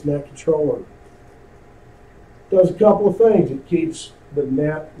net as net controller. Does a couple of things. It keeps the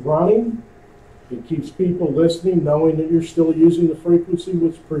net running. It keeps people listening, knowing that you're still using the frequency,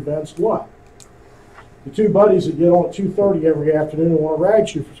 which prevents what? The two buddies that get on at 2:30 every afternoon and want to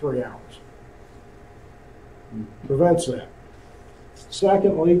rag you for 3 hours. Prevents that.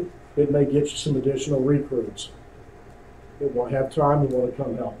 Secondly, it may get you some additional recruits that won't have time and want to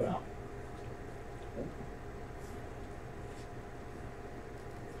come help out.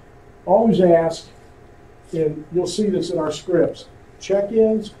 Always ask, and you'll see this in our scripts,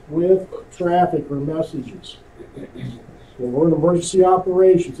 check-ins with traffic or messages. When we're in emergency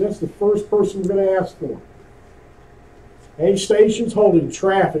operations, that's the first person we're going to ask for. Any stations holding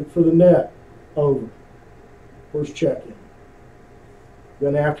traffic for the net, over. Where's check-in?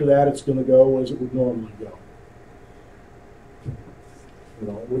 Then after that, it's going to go as it would normally go. You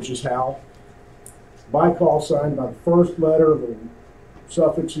know, which is how, by call sign, by the first letter of the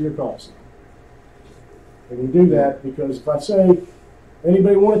suffix of your call sign. And we do that because if I say,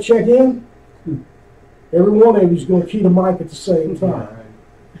 anybody want to check in? Every one of you is going to key the mic at the same time.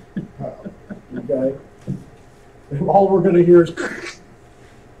 Okay? And all we're going to hear is.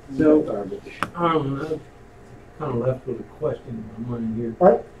 So, I'm kind of left with a question in my mind here.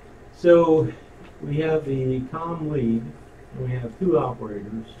 All right. So, we have the comm lead, and we have 2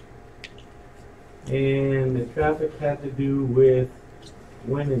 operators, and the traffic had to do with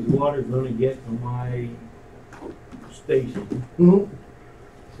when is water going to get to my station. Mm-hmm.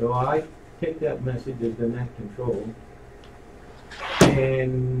 So I take that message as the net control,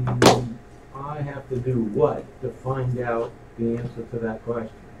 and I have to do what to find out the answer to that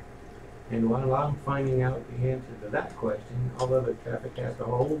question? And while I'm finding out the answer to that question, all other traffic has to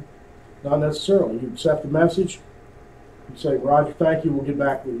hold? Not necessarily. You accept the message. You say, Roger, thank you, we'll get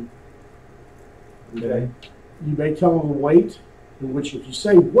back with you. Okay. You may tell them to wait, in which if you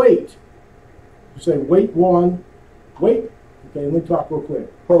say wait, you say wait 1, wait. Okay, let me talk real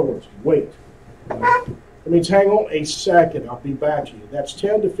quick. Pro words, wait. It means hang on a second, I'll be back to you. That's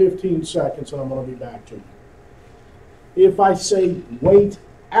 10 to 15 seconds and I'm going to be back to you. If I say wait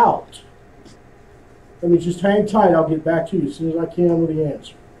out, that means just hang tight, I'll get back to you as soon as I can with the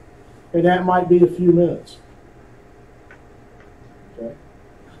answer. And that might be a few minutes. Okay?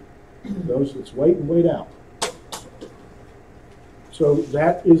 Those that's wait and wait out. So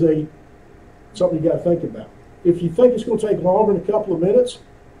that is something you got to think about. If you think it's going to take longer than a couple of minutes,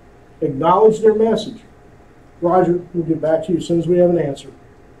 acknowledge their message. Roger, we'll get back to you as soon as we have an answer.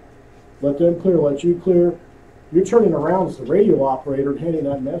 Let them clear, let you clear. You're turning around as the radio operator and handing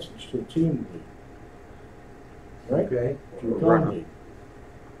that message to the team lead. Right? Okay. To your comm lead.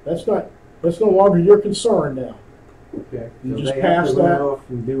 That's no longer your concern now. Okay. You So just they have pass to run that. off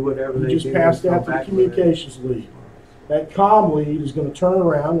and do whatever You they just do pass and come that to the back with it. communications lead. That comm lead is going to turn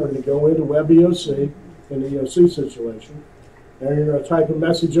around. They're going to go into Web EOC in the EOC situation. And you're going to type a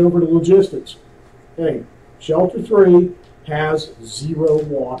message over to logistics. Hey, Shelter 3 has 0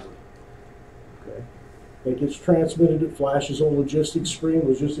 water. Okay. It gets transmitted. It flashes on logistics screen.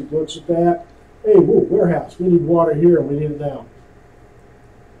 Logistics looks at that. Hey, whoa, warehouse. We need water here and we need it now.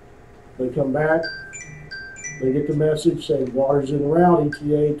 They come back. They get the message saying water's en route,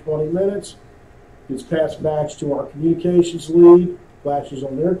 ETA 20 minutes. Gets passed back to our communications lead, flashes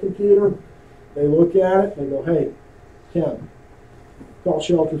on their computer. They look at it, they go, hey, Ken, call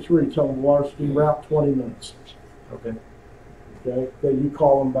Shelter 3, tell them water's en route 20 minutes. Okay. Okay, then you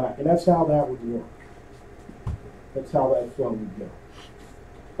call them back. And that's how that would work. That's how that flow would go.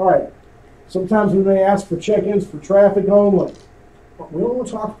 All right, sometimes we may ask for check-ins for traffic only. But we don't want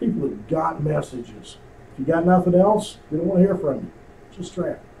to talk to people that got messages. If you got nothing else, we don't want to hear from you. Just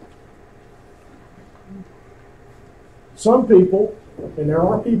traffic. Some people, and there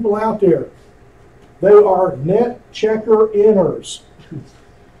are people out there, they are net checker inners.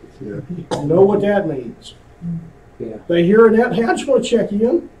 Yeah. You know what that means? Yeah. They hear a net, hey, I just want to check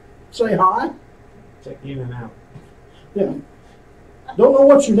in, say hi. Check in and out. Yeah. Don't know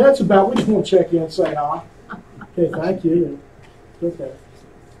what your net's about, we just want to check in and say hi. Okay, thank you. Okay.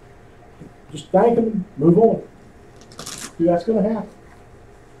 Just thank them, move on. That's going to happen.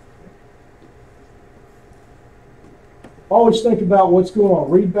 Always think about what's going on.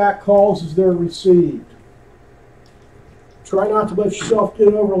 Read back calls as they're received. Try not to let yourself get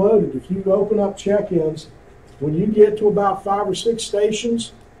overloaded. If you open up check-ins, when you get to about 5 or 6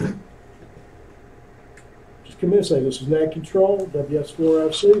 stations, just come in and say, this is Net Control,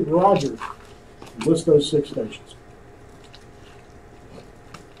 WS4FC, Roger. List those 6 stations.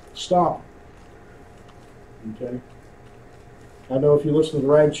 Stop. Okay? I know if you listen to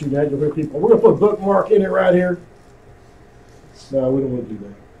the rag sheet, you'll hear people, we're going to put a bookmark in it right here. No, we don't want to do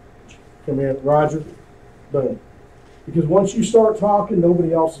that. Come in, Roger, boom. Because once you start talking,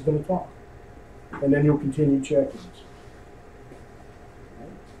 nobody else is going to talk. And then you'll continue check-ins.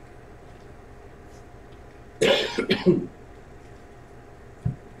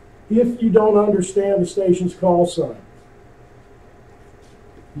 If you don't understand the station's call sign,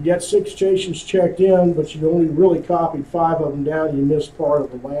 you got 6 stations checked in, but you only really copied 5 of them down. You missed part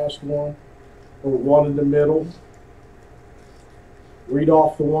of the last one, or one in the middle. Read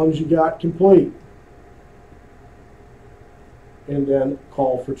off the ones you got complete. And then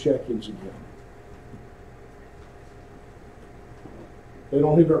call for check-ins again. They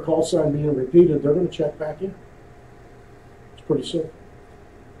don't hear their call sign being repeated, they're going to check back in. Pretty simple.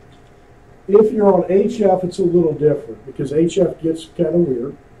 If you're on HF, it's a little different because HF gets kind of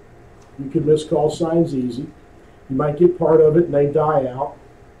weird. You can miss call signs easy. You might get part of it and they die out.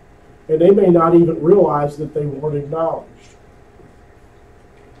 And they may not even realize that they weren't acknowledged.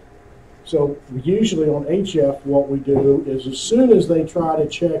 So usually on HF, what we do is as soon as they try to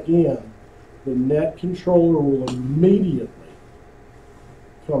check in, the net controller will immediately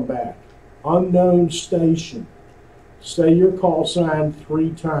come back. Unknown station. Say your call sign 3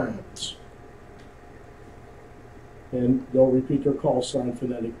 times. And they'll repeat their call sign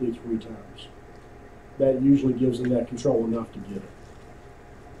phonetically 3 times. That usually gives the net control enough to get it.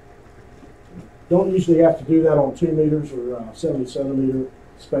 Don't usually have to do that on 2 meters or 70 centimeter,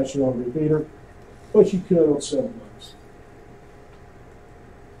 especially on repeater, but you could on 7 ones.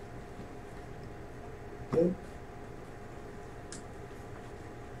 Okay.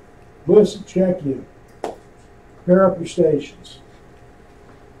 Listen, check in. Pair up your stations.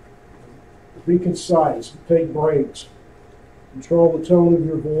 Be concise. Take breaks. Control the tone of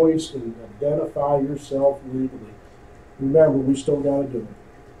your voice and identify yourself legally. Remember, we still got to do it.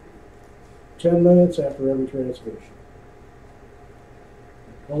 10 minutes after every transmission.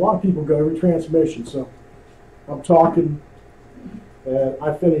 A lot of people go every transmission, so I'm talking, and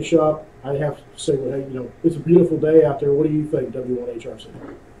I finish up. I have to say, well, hey, it's a beautiful day out there. What do you think, W1HRC?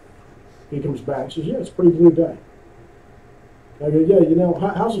 He comes back and says, yeah, it's a pretty blue day. I go,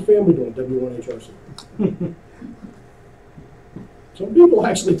 yeah, how's the family doing, W1HRC? Some people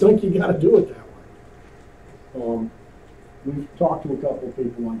actually think you got to do it that way. We've talked to a couple of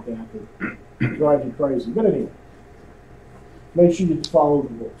people like that drive you crazy. But anyway, make sure you follow the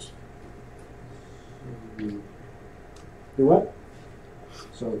rules. Do what?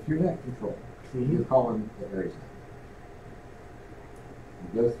 So if you're net control, you're calling the areas.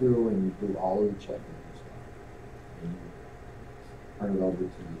 You go through and you do all of the check-ins and stuff. And you turn it over to the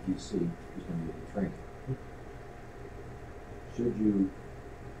DC who's going to do the training. Should you,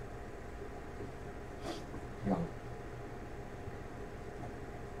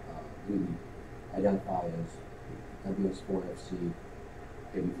 really identify as WS4FC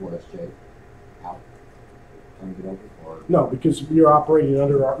 84SJ out, turn it over, or No, because you're operating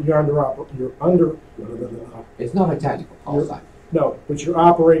under. it's not a tactical call sign. No, but you're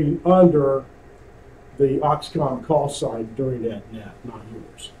operating under the EMCom call sign during that net, not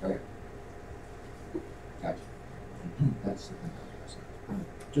yours. Okay. Gotcha. That's the thing.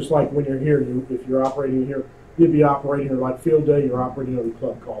 Just like when you're here, if you're operating here, you'd be operating like field day, you're operating under the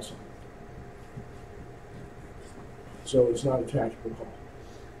club call sign. So it's not a tactical call.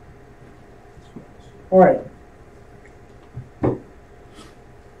 All right.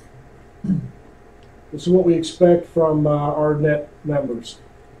 This is what we expect from our net members.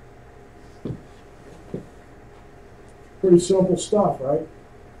 Pretty simple stuff, right?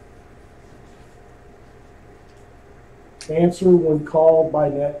 Answer when called by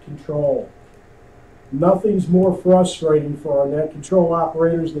net control. Nothing's more frustrating for our net control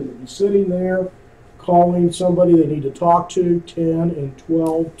operators than to be sitting there calling somebody they need to talk to 10 and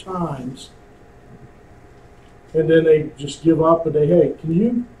 12 times. And then they just give up and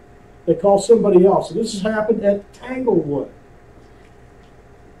they call somebody else. And this has happened at Tanglewood.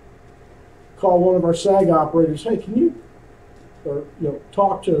 Call one of our SAG operators, hey, can you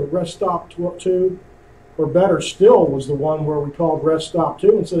talk to Rest Stop 2? Or better still was the one where we called Rest Stop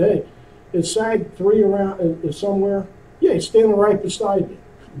 2 and said, hey, is SAG 3 around is somewhere? Yeah, he's standing right beside me.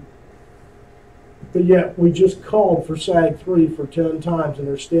 But yet we just called for SAG 3 for 10 times and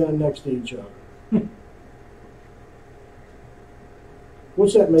they're standing next to each other.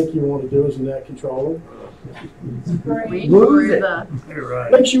 What's that make you want to do as a net controller? Lose it.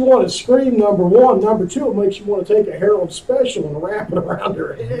 Makes you want to scream, number one. Number two, it makes you want to take a Harlan special and wrap it around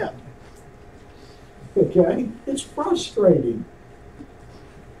your head. Okay? It's frustrating.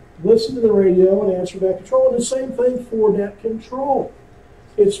 Listen to the radio and answer net control. And the same thing for net control.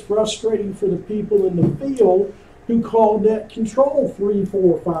 It's frustrating for the people in the field who call net control 3,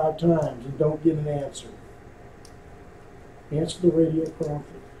 4, 5 times and don't get an answer. Answer the radio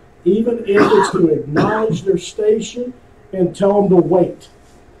promptly. Even if it's to acknowledge their station and tell them to wait.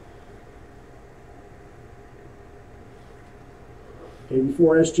 Okay,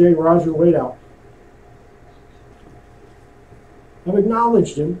 before SJ, Roger, wait out. I've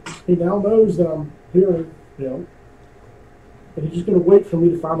acknowledged him. He now knows that I'm hearing, and he's just going to wait for me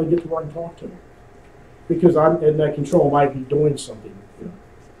to finally get to where I can talk to him. Because I'm in that control, might be doing something.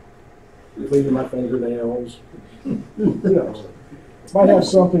 Cleaning my fingernails. Might have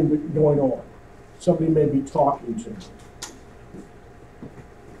something going on. Somebody may be talking to me.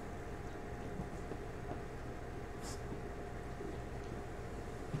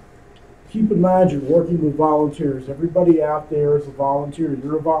 keep in mind you're working with volunteers. Everybody out there is a volunteer.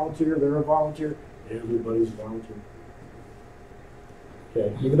 You're a volunteer, they're a volunteer, everybody's a volunteer.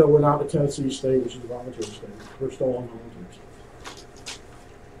 Okay, even though we're not the Tennessee state, which is a volunteer state, we're still all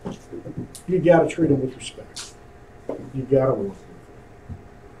volunteers. You gotta treat them with respect. You gotta work with them.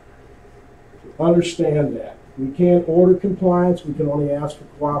 Understand that. We can't order compliance, we can only ask for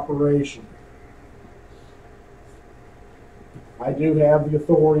cooperation. I do have the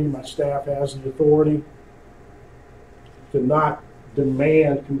authority, my staff has the authority to not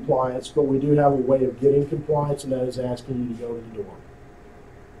demand compliance, but we do have a way of getting compliance, and that is asking you to go to the door.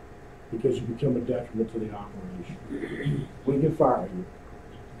 Because you become a detriment to the operation. We can fire you.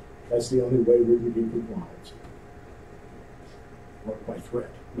 That's the only way we can get compliance. Or by threat.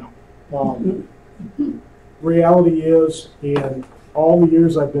 No. Reality is, in all the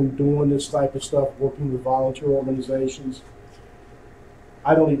years I've been doing this type of stuff, working with volunteer organizations,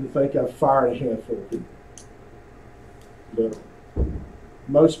 I don't even think I've fired a handful of people. But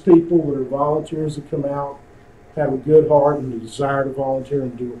most people that are volunteers that come out have a good heart and a desire to volunteer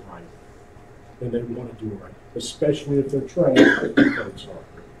and do it right. And they want to do it right, especially if they're trained like the folks are.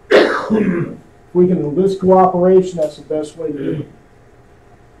 If we can enlist cooperation, that's the best way to do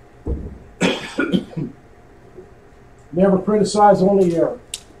it. Never criticize, only error.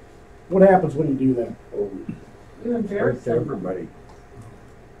 What happens when you do that? You embarrass them. everybody.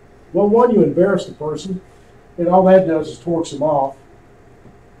 Well, one, you embarrass the person, and all that does is torques them off.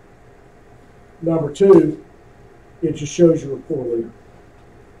 Number two, it just shows you're a poor leader.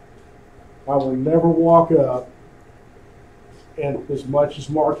 I will never walk up, and as much as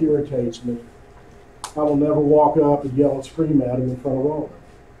Mark irritates me, I will never walk up and yell and scream at him in front of all of them.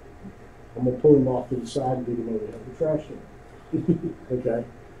 I'm going to pull him off to the side and get him over to have the trash can. Okay?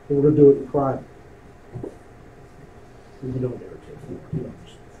 And we're going to do it in private. We don't irritate him. You know,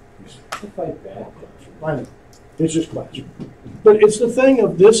 It's like that. I know. It's just classroom. But it's the thing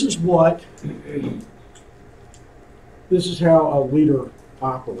of this is how a leader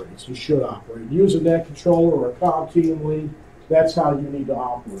operates. You should operate. Use a net controller or a COG team lead. That's how you need to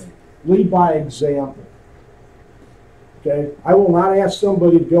operate. Lead by example. Okay? I will not ask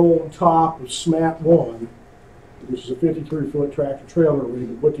somebody to go on top of SMAT 1, which is a 53-foot tractor trailer rig,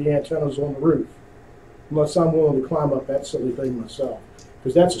 and put the antennas on the roof, unless I'm willing to climb up that silly thing myself.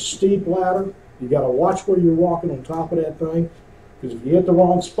 Because that's a steep ladder. You got to watch where you're walking on top of that thing. Because if you hit the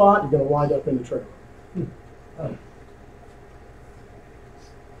wrong spot, you're going to wind up in the trailer.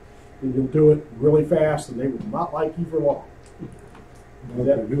 And you'll do it really fast, and they will not like you for long. What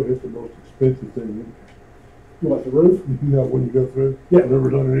they do, it's the most expensive thing. You want the roof? You know, when you go through, Yeah.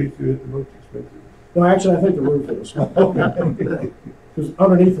 whatever's underneath you, it's the most expensive. No, actually, I think the roof is. Because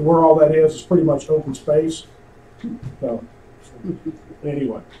underneath where all that is pretty much open space. So,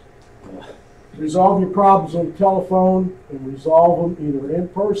 anyway. Resolve your problems on the telephone and resolve them either in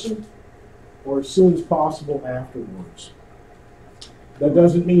person or as soon as possible afterwards. That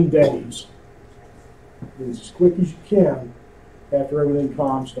doesn't mean days. It means as quick as you can after everything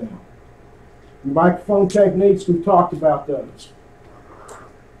calms down. Your microphone techniques, we've talked about those.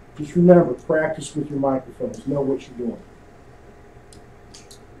 Just remember, practice with your microphones. Know what you're doing.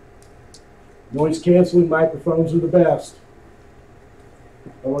 Noise canceling microphones are the best.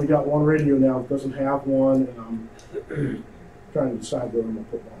 I've only got one radio now that doesn't have one, and I'm trying to decide where I'm going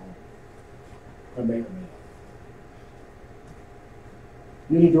to put one on. I may or may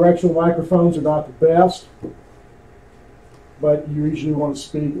not. Unidirectional microphones are not the best, but you usually want to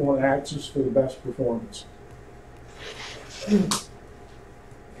speak on axis for the best performance.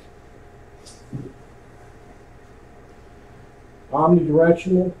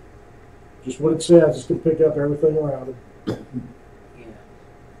 Omnidirectional, just what it says, it's going to pick up everything around it.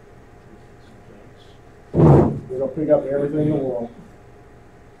 It'll pick up everything in the world.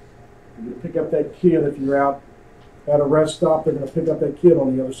 You're going to pick up that kid if you're out at a rest stop. They're going to pick up that kid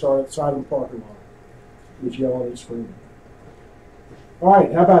on the other side of the parking lot. He's yelling and screaming. All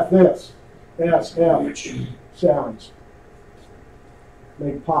right, how about this? SH sounds.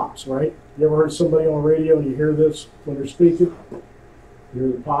 Make pops, right? You ever heard somebody on the radio and you hear this when they're speaking? You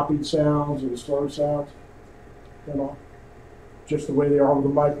hear the popping sounds or the slow sounds? You know? Just the way they are with the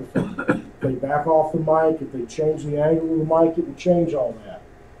microphone. If they back off the mic, if they change the angle of the mic, it will change all that.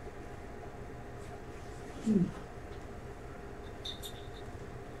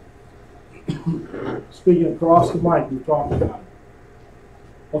 Speaking across the mic, we talked about it.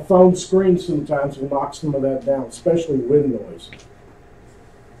 A phone screen sometimes will knock some of that down, especially wind noise.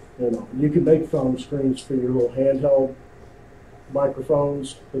 You know, you can make phone screens for your little handheld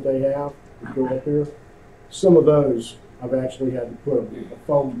microphones that they have that go up here. Some of those I've actually had to put a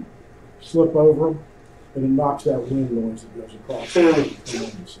foam slip over them, and it knocks that wind noise that goes across the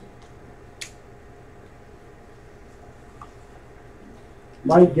windows.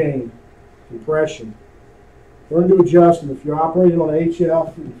 Mic gain, compression. Learn to adjust them. If you're operating on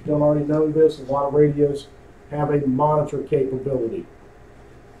HF, if you don't already know this, a lot of radios have a monitor capability.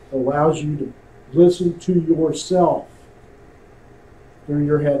 It allows you to listen to yourself through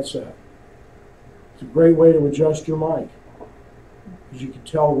your headset. It's a great way to adjust your mic because you can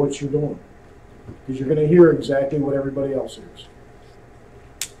tell what you're doing. Because you're going to hear exactly what everybody else hears.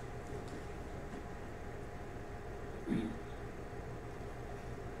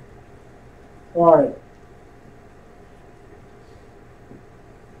 All right.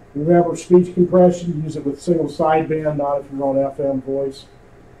 Remember, speech compression, use it with single sideband, not if you're on FM voice.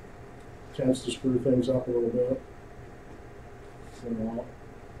 Tends to screw things up a little bit.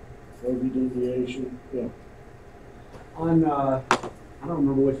 OV deviation, yeah. On, I don't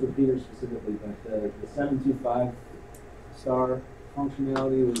remember which repeater specifically, but the 725 star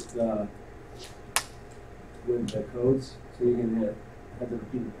functionality with the codes, so you can have the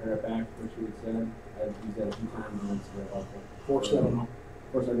repeater pair it back, which you had said. I've used that a few times and it's very helpful. 470.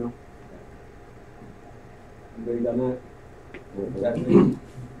 470. Anybody done that? Is that me?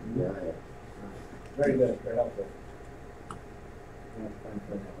 Yeah. Very good, very helpful.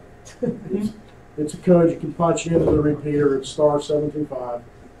 It's a code you can punch into the repeater. It's star 725.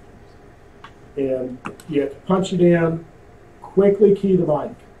 And you have to punch it in, quickly key the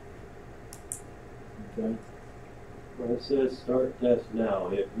mic. Okay? When it says start test now,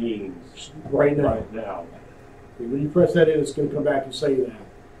 it means Right now. Right now. When you press that in, it's going to come back and say that.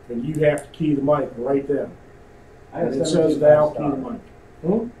 And you have to key the mic right then. And it says now, key the mic.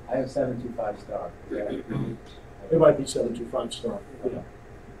 I have 725 star. It might be 725 star. Yeah.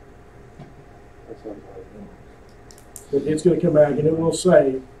 But it's going to come back and it will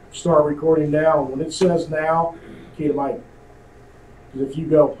say, start recording now. When it says now, key the mic. Because if you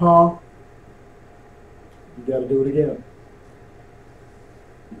go, you got to do it again.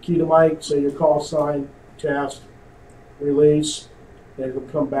 You key the mic, say your call sign, test, release, then it'll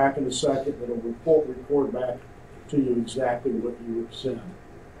come back in a second. It'll record back to you exactly what you said.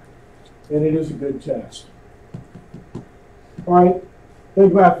 And it is a good test. All right,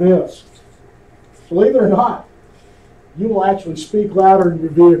 think about this. Believe it or not, you will actually speak louder in your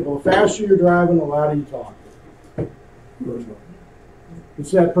vehicle. The faster you're driving, the louder you talk.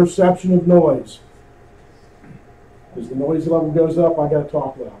 It's that perception of noise. As the noise level goes up, I got to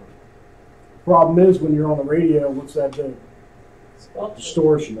talk louder. Problem is, when you're on the radio, what's that do?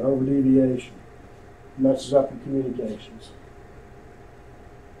 Distortion, over deviation. Messes up your communications.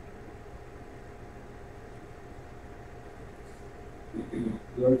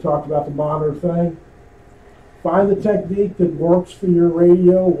 We already talked about the monitor thing. Find the technique that works for your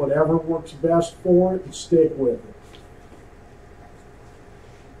radio, whatever works best for it, and stick with it.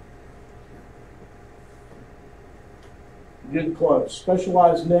 Getting close.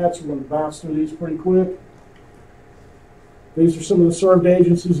 Specialized nets, we're going to bounce through these pretty quick. These are some of the served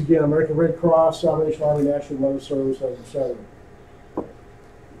agencies. Again, American Red Cross, Salvation Army, National Weather Service, etc.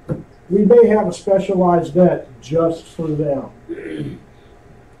 We may have a specialized net just for them.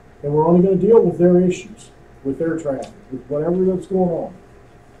 And we're only going to deal with their issues, with their traffic, with whatever that's going on,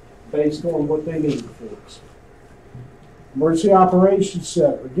 based on what they need for us. Emergency Operations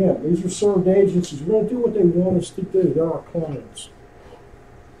Center. Again, these are served agencies. We're going to do what they want us to do. They're our clients.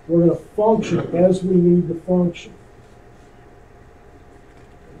 We're going to function as we need to function.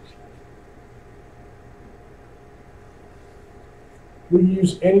 We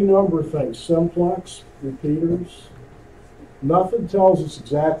use any number of things, simplex, repeaters. Nothing tells us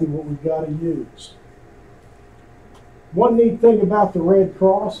exactly what we've got to use. One neat thing about the Red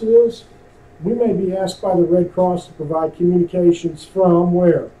Cross is we may be asked by the Red Cross to provide communications from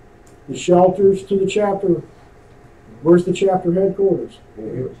where? The shelters to the chapter. Where's the chapter headquarters?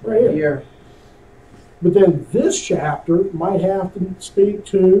 Right here. But then this chapter might have to speak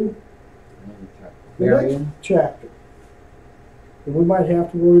to the next chapter. And we might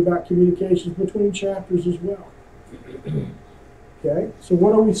have to worry about communications between chapters as well. Okay? So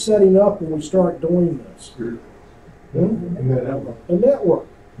what are we setting up when we start doing this? A network.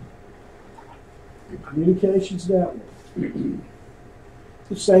 A communications network.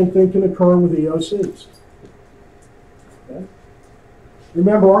 The same thing can occur with EOCs. Okay?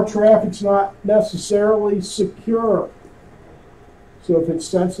 Remember, our traffic's not necessarily secure. So if it's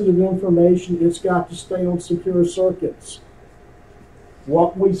sensitive information, it's got to stay on secure circuits.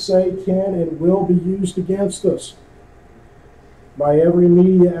 What we say can and will be used against us by every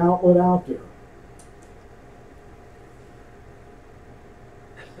media outlet out there.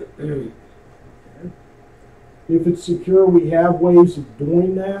 If it's secure, we have ways of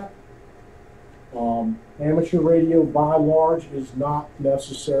doing that. Amateur radio, by and large, is not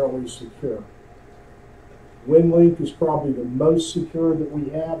necessarily secure. WinLink is probably the most secure that we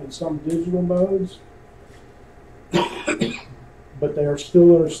have in some digital modes, but they are still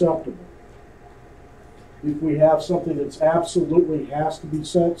interceptable. If we have something that's absolutely has to be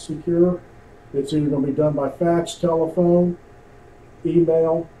sent secure, it's either going to be done by fax, telephone,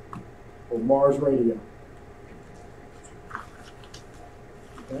 email, or Mars radio.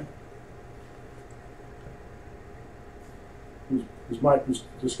 Okay? As Mike was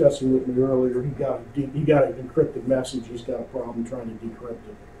discussing with me earlier, he got an encrypted message. He's got a problem trying to decrypt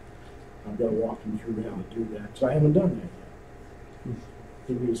it. I've got to walk him through how to do that because I haven't done that yet.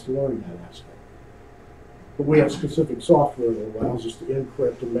 He needs to learn that aspect. But we have specific software that allows us to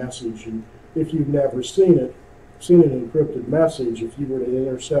encrypt a message, and if you've never seen an encrypted message, if you were to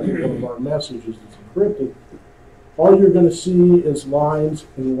intercept one of our messages that's encrypted, all you're going to see is lines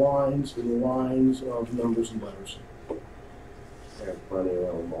and lines and lines of numbers and letters. There's plenty of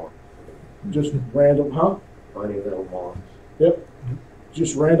little marks. Just random, huh? Plenty of little marks. Yep.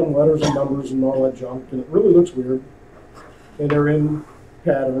 Just random letters and numbers and all that junk, and it really looks weird. And they're in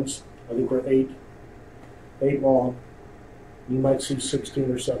patterns. I think they're eight long. You might see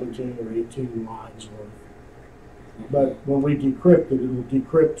 16 or 17 or 18 lines worth. But when we decrypt it, it'll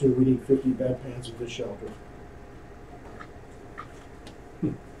decrypt to we need 50 bedpans at this shelter.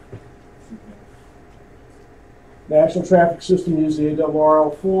 National Traffic System uses the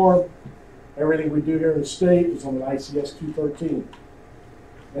ARRL form. Everything we do here in the state is on the ICS 213.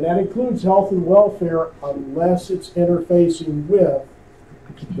 And that includes health and welfare unless it's interfacing with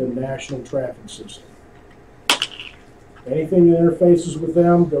the National Traffic System. Anything that interfaces with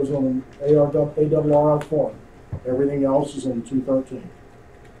them goes on an ARRL form. Everything else is on 213.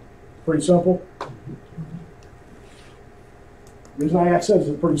 Pretty simple. The reason I said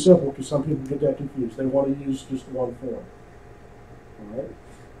it's pretty simple because some people get that confused. They want to use just one form. All right?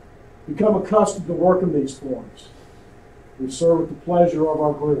 Become accustomed to working these forms. We serve at the pleasure of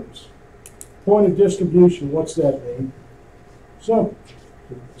our groups. Point of distribution, what's that mean? Simple.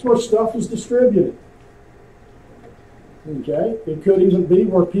 It's where stuff is distributed. Okay? It could even be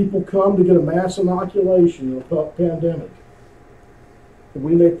where people come to get a mass inoculation in a pandemic. And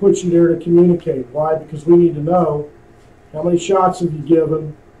we may put you there to communicate. Why? Because we need to know how many shots have you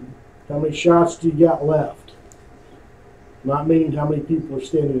given, how many shots do you got left. Not meaning how many people are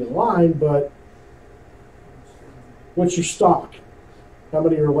standing in line, but what's your stock? How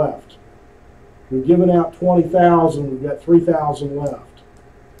many are left? We've given out 20,000, we've got 3,000 left.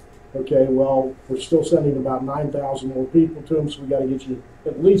 Okay, well, we're still sending about 9,000 more people to them, so we got to get you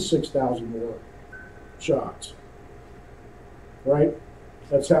at least 6,000 more shots. Right?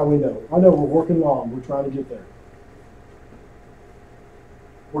 That's how we know. I know we're working on, we're trying to get there.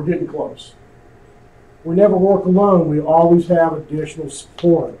 We're getting close. We never work alone. We always have additional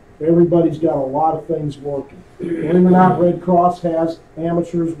support. Everybody's got a lot of things working. Believe it or not, Red Cross has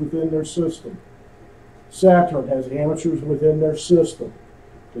amateurs within their system. Saturn has amateurs within their system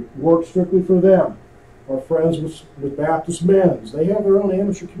that work strictly for them. Our friends with Baptist Men's, they have their own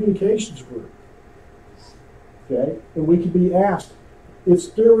amateur communications group. Okay? And we could be asked, it's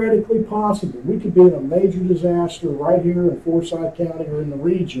theoretically possible. We could be in a major disaster right here in Forsyth County or in the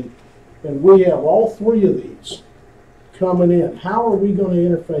region, and we have all three of these coming in. How are we going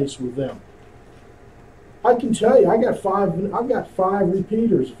to interface with them? I can tell you, I've got five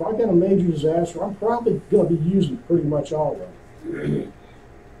repeaters. If I got a major disaster, I'm probably going to be using pretty much all of them.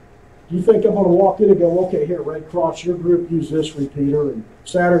 Do you think I'm going to walk in and go, okay, here, Red Cross, your group use this repeater, and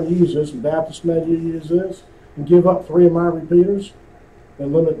Saturn use this, and Baptist Med use this, and give up 3 of my repeaters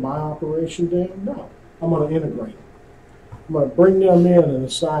and limit my operation down? No. I'm going to integrate them. I'm going to bring them in and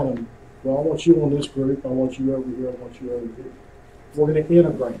assign them. Well, I want you on this group. I want you over here. I want you over here. We're going to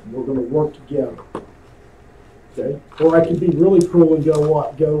integrate them. We're going to work together. Okay? Or I can be really cool and go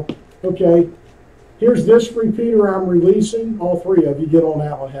what? Go, okay, here's this repeater I'm releasing. All 3 of you get on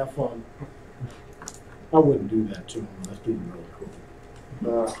that one, have fun. I wouldn't do that to them. That's being really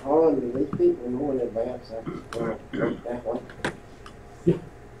cool. Harlan, do these people know in advance that work that way? Yeah.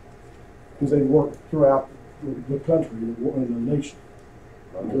 Because they work throughout the country and the nation,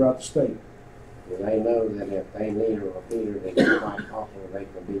 throughout the state. Do they know that if they need a repeater, they can quite possible they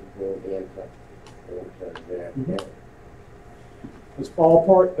can be pulled in to their It's all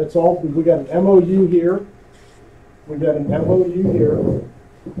part, it's all, we got an MOU here. We got an MOU here.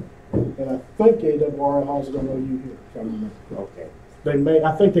 And I think AWR has an MOU here, if I remember. Okay. They may,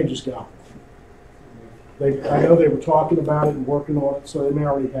 I think they just got it. I know they were talking about it and working on it, so they may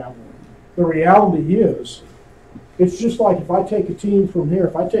already have one. The reality is, it's just like if I take a team from here,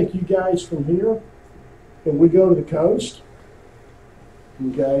 if I take you guys from here and we go to the coast,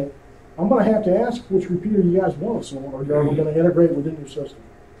 okay, I'm going to have to ask which repeater you guys want us on, or are we going to integrate within your system?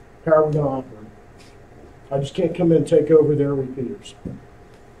 How are we going to operate? I just can't come in and take over their repeaters.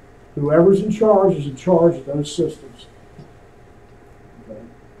 Whoever's in charge is in charge of those systems. Okay.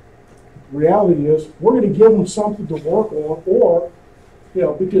 Reality is, we're going to give them something to work on, or, you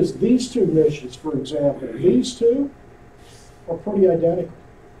know, because these two missions, for example, these two are pretty identical.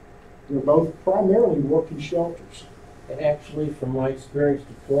 They're both primarily working shelters. And actually, from my experience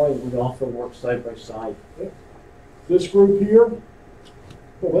deploying, we also work side by side. This group here,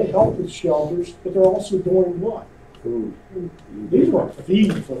 well, they help with shelters, but they're also doing what? Food. These are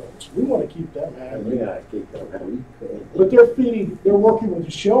feed folks. We want to keep them happy. We gotta keep them happy. But they're working with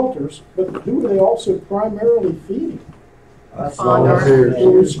the shelters, but who are they also primarily feeding? Responders. The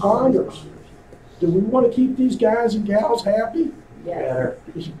responders. Do we want to keep these guys and gals happy? Yes.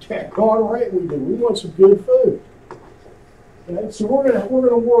 Darn right we do. We want some good food. Okay? So we're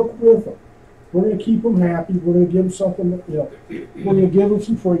gonna work with them. We're gonna keep them happy. We're gonna give them something. You know, we're gonna give them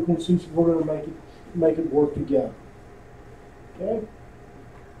some frequencies. We're gonna make it work together. Okay.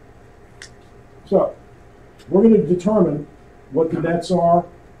 So we're gonna determine what the nets are,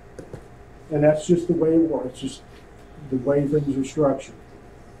 and that's just the way it works. It's just the way things are structured.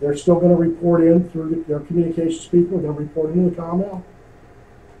 They're still going to report in through their communications people. They're reporting to the ComL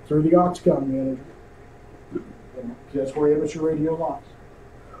through the OxCom manager. That's where amateur radio lies.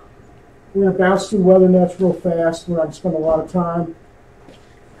 We're going to bounce through weather nets real fast. We're not going to spend a lot of time.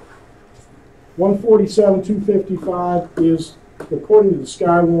 147.255 is, according to the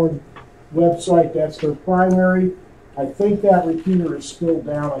Skywarn website, that's their primary. I think that repeater is still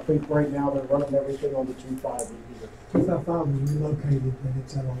down. I think right now they're running everything on the 2.5 repeater. 255 was relocated, and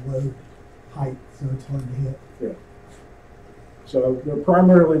it's at a low height, so it's hard to hit. Yeah. So they're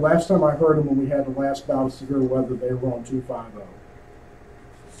primarily, last time I heard them when we had the last bout of severe weather, they were on 250.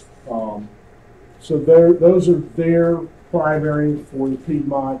 So those are their primary for the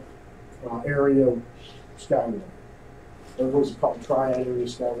Piedmont area Skywarn. Or what's it called? Triad area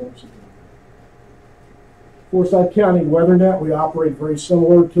Skywarn. Forsyth County WeatherNet, we operate very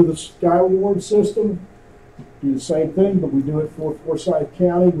similar to the Skywarn system. Do the same thing, but we do it for Forsyth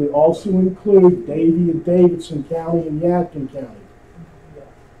County. We also include Davie and Davidson County and Yadkin County,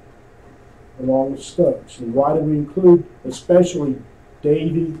 along with Stokes. And why do we include especially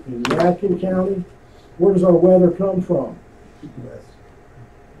Davie and Yadkin County? Where does our weather come from?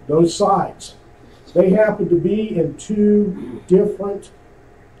 Those sites. They happen to be in two different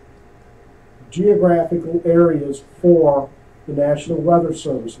geographical areas for the National Weather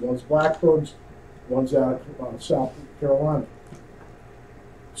Service. One's Blackbird's, one's out of South Carolina.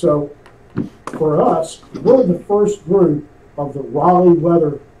 So for us, we're the first group of the Raleigh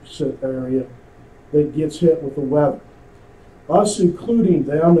weather area that gets hit with the weather. Us including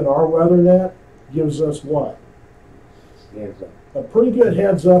them in our weather net gives us what? Heads up. A pretty good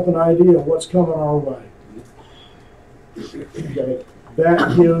heads up and idea of what's coming our way. Okay.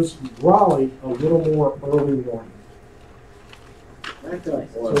 That gives Raleigh a little more early warning. So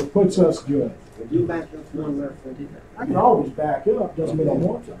it puts us good. Would you back up one more thing? I can always back up, doesn't mean I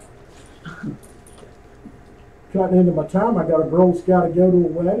want to. Cutting into my time, I got a girl that's got to go to a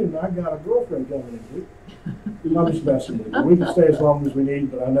wedding, and I got a girlfriend coming in. I'm just messing with you. We can stay as long as we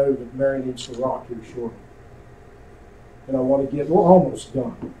need, but I know that Mary needs to rock here shortly. And I want to we're almost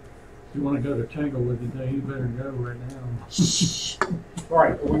done. If you want to go to Tanglewood today, you better go right now. All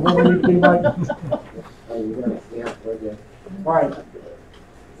right, are we going to be like? Oh, you got it, yeah, we're good. All right.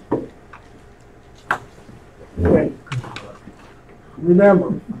 Okay.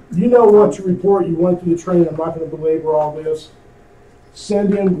 Remember, you know what to report. You went through the training. I'm not going to belabor all this.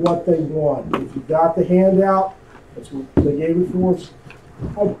 Send in what they want. If you got the handout, that's what they gave it for us.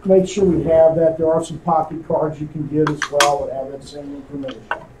 I'll make sure we have that. There are some pocket cards you can get as well that have that same information.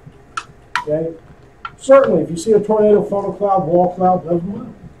 Okay? Certainly, if you see a tornado, funnel cloud, wall cloud, doesn't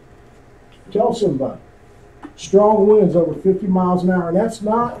matter. Tell somebody. Strong winds over 50 miles an hour. And that's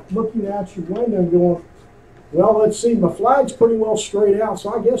not looking at your window and going, well, let's see, my flag's pretty well straight out,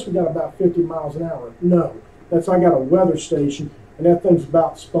 so I guess we got about 50 miles an hour. No, I got a weather station, and that thing's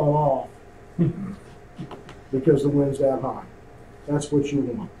about spun off because the wind's that high. That's what you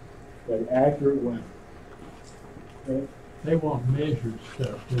want, okay? Accurate wind. Okay? They want measured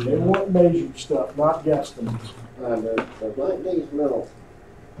stuff. They want measured stuff, not guesstimates. Like these little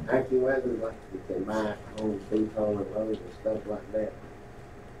AccuWeather, like you can buy on Home Depot and Lowe's and stuff like that.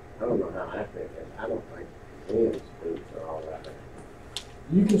 don't know how that fits. I don't think men's boots are all that.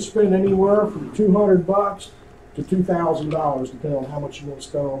 You can spend anywhere from $200 to $2,000, depending on how much you want to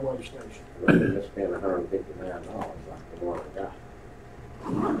spend on a weather station. You just spend $159 like the one I got.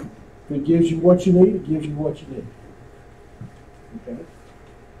 If it gives you what you need, it gives you what you need. Okay.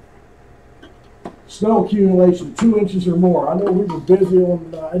 Snow accumulation, 2 inches or more. I know we were busy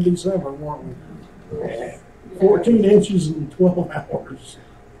in December, weren't we? 14 inches in 12 hours.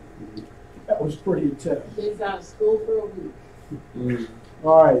 That was pretty intense. Kids out of school for a week.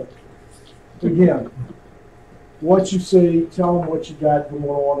 All right. Again, what you see, tell them what you got going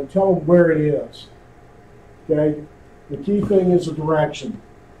on, and tell them where it is. Okay? The key thing is the direction.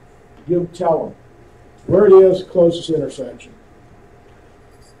 Tell them where it is, closest intersection.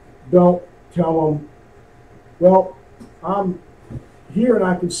 Don't tell them, well, I'm here and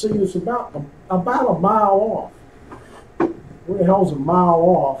I can see this about a mile off. Where the hell's a mile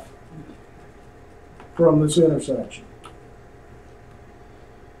off from this intersection?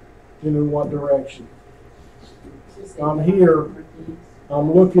 And in what direction? I'm here,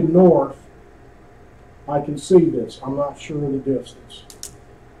 I'm looking north, I can see this, I'm not sure of the distance.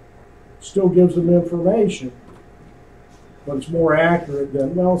 Still gives them information, but it's more accurate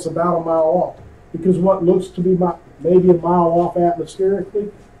than, well, it's about a mile off. Because what looks to be maybe a mile off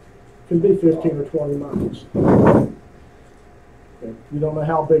atmospherically can be 15 or 20 miles. Okay. You don't know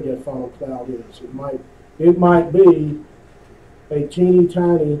how big that funnel cloud is. It might be a teeny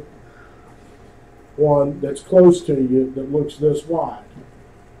tiny one that's close to you that looks this wide,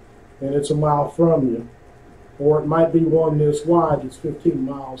 and it's a mile from you. Or it might be one this wide that's 15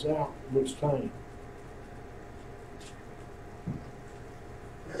 miles out, looks tiny.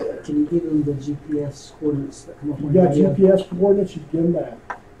 Can you give them the GPS coordinates that come up You on got the radio? GPS coordinates, you give them that.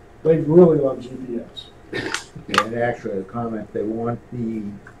 They really love GPS. And actually, a comment, they want the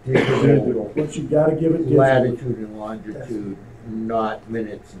Digital. But you got to give it digital. latitude and longitude, not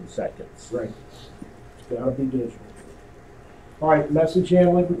minutes and seconds. Right. It's got to be digital. All right, message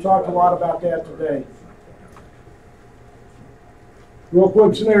handling. We talked a lot about that today. Real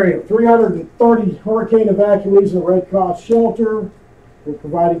quick scenario. 330 hurricane evacuees in a Red Cross shelter. We're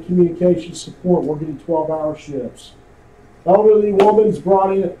providing communication support. We're getting 12-hour shifts. Elderly woman is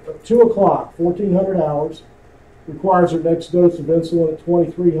brought in at 2 o'clock, 1,400 hours. Requires her next dose of insulin at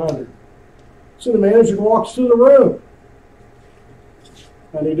 2,300. So the manager walks to the room.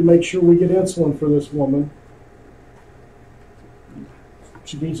 I need to make sure we get insulin for this woman.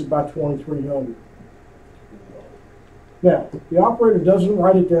 She needs it by 2,300. Now, the operator doesn't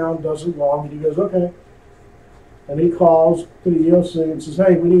write it down, doesn't log it. He goes, okay. And he calls to the EOC and says,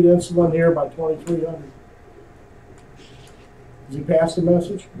 hey, we need insulin here by 2,300. Does he pass the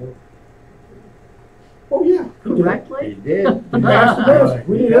message? No. Oh, yeah. Correctly? He did. He passed the message.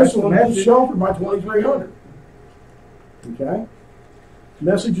 We need insulin in the shelter by 2,300. Okay?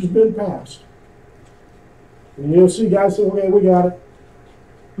 Message has been passed. And the EOC guy said, okay, we got it.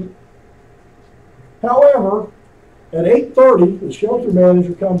 However, at 8:30, the shelter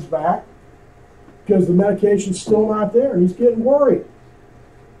manager comes back because the medication's still not there. He's getting worried.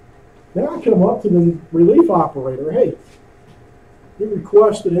 Then I come up to the relief operator. Hey, he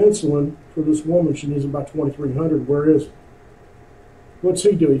requested insulin for this woman. She needs about 2,300. Where is it? What's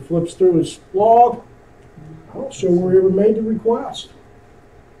he do? He flips through his log. I don't show where he ever made the request.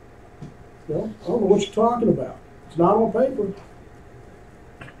 You know, I don't know what you're talking about. It's not on paper.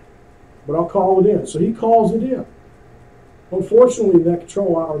 But I'll call it in. So he calls it in. Unfortunately, that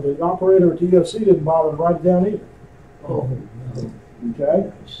control hour, the operator at the EOC didn't bother to write it down either. Oh, no.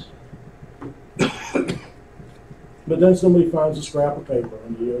 Okay? But then somebody finds a scrap of paper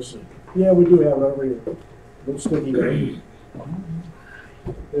on the EOC. Yeah, we do have it over here. Little sticky notes.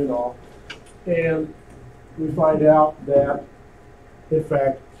 You know. And we find out that, in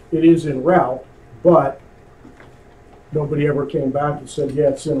fact, it is en route, but nobody ever came back and said,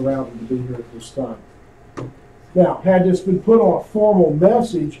 yeah, it's en route to be here at this time. Now, had this been put on a formal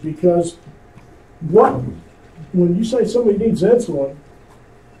message, because when you say somebody needs insulin,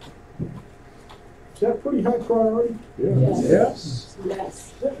 is that pretty high priority? Yes.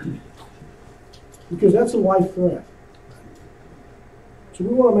 Yes. Because that's a life threat. So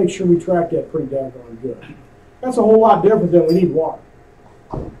we want to make sure we track that pretty daggone good. That's a whole lot different than we need water.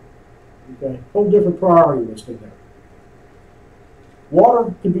 Okay, whole different priority list in there.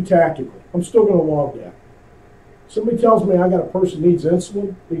 Water can be tactical. I'm still going to log that. Somebody tells me I got a person needs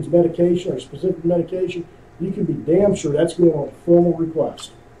insulin, needs medication or specific medication, you can be damn sure that's going on a formal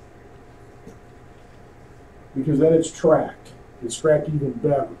request. Because then it's tracked. It's tracked even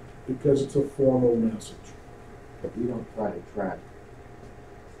better because it's a formal message. But we don't try to track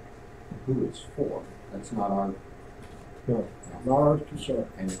who it's for. That's not our, No, not our concern.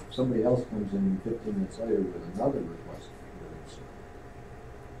 and if somebody else comes in 15 minutes later with another request, it's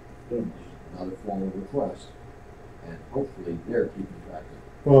another form of request, and hopefully they're keeping track of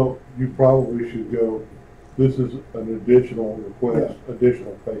it. Well, you probably should go, this is an additional request,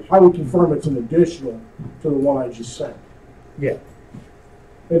 additional patient. I would confirm it's an additional to the one I just sent. Yeah.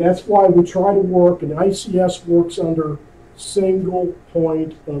 And that's why we try to work, and ICS works under single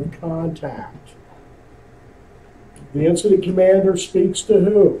point of contact. The incident commander speaks to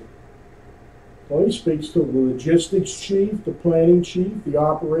who? Well, he speaks to the logistics chief, the planning chief, the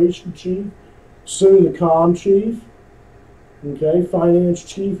operation chief, soon the comm chief, okay, finance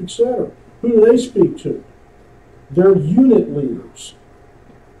chief, etc. Who do they speak to? Their unit leaders,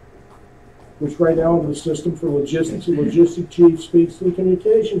 which right now in the system for logistics, the logistic chief speaks to the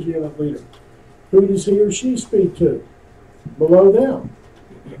communications unit leader. Who does he or she speak to? Below them,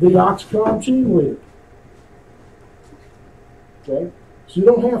 the OxComm team leader. Okay, so you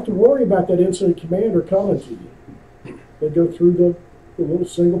don't have to worry about that incident commander coming to you. They go through the little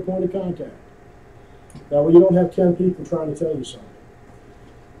single point of contact. That way you don't have 10 people trying to tell you something.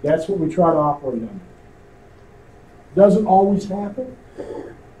 That's what we try to operate on. Doesn't always happen,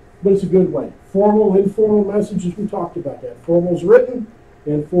 but it's a good way. Formal, informal messages, we talked about that. Formal's written,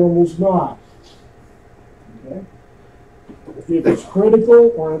 informal's not. Okay? If it's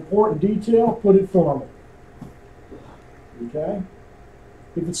critical or important detail, put it formal. Okay?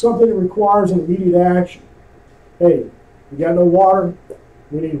 If it's something that requires an immediate action, hey, we got no water,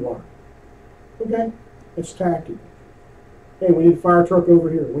 we need water. Okay? That's tactical. Hey, we need a fire truck over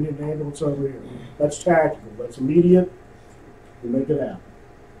here, we need an ambulance over here. That's tactical, that's immediate, we make it happen.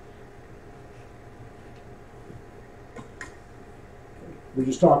 We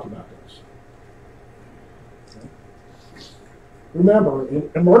just talked about this. Remember, an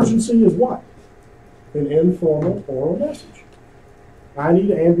emergency is what? An informal oral message. I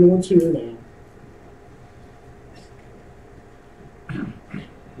need an ambulance here now. Here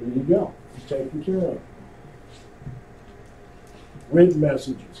you go. It's taken care of. Written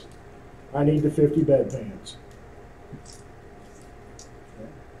messages. I need the 50 bedpans.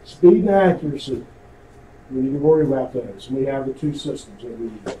 Speed and accuracy. We need to worry about those. We have the two systems that we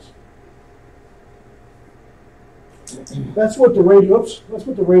use. That's what the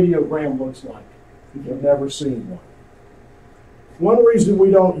radiogram looks like if you've never seen one. One reason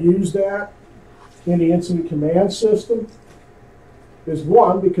we don't use that in the incident command system is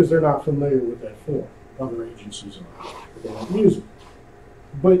one, because they're not familiar with that form. Other agencies are. They don't use it.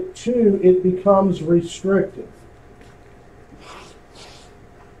 But two, it becomes restrictive.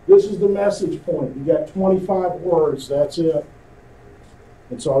 This is the message point. You got 25 words, that's it.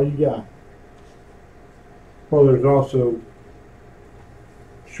 That's all you got. Well, there's also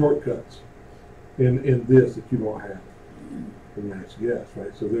shortcuts in this that you don't have in that's yes,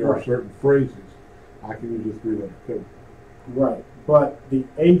 right? So there are certain phrases I can use a 3-letter code. Right, but the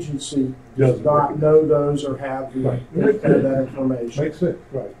agency does not know those or have that information. Makes sense,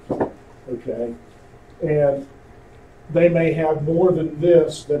 right. Okay, and they may have more than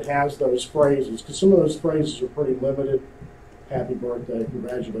this that has those phrases, because some of those phrases are pretty limited. Happy birthday,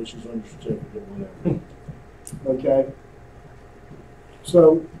 congratulations on your certificate, whatever. Okay,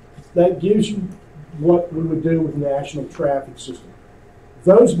 so that gives you what we would do with the national traffic system.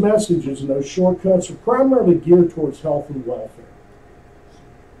 Those messages and those shortcuts are primarily geared towards health and welfare.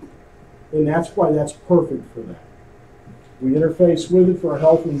 And that's why that's perfect for that. We interface with it for a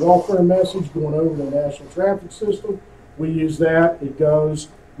health and welfare message going over the national traffic system. We use that, it goes,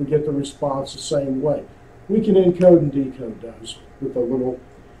 we get the response the same way. We can encode and decode those with a little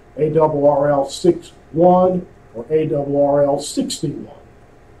ARRL 61 or ARRL 61.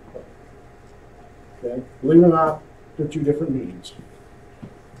 Okay, believe it or not, they're two different meanings.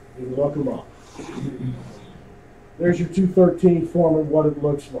 You can look them up. There's your 213 form and what it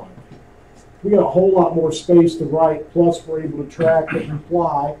looks like. We got a whole lot more space to write, plus we're able to track the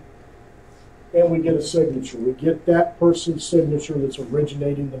reply, and we get a signature. We get that person's signature that's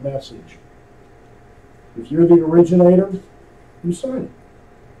originating the message. If you're the originator, you sign it.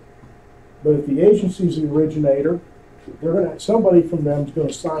 But if the agency's the originator, somebody from them is going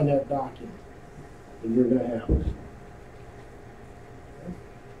to sign that document, and you're going to have it.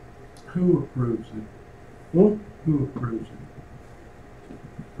 Who approves it? Hmm? Who approves it?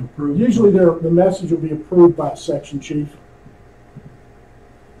 Usually the message will be approved by a section chief.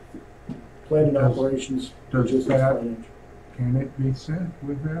 Planning operations. Can it be sent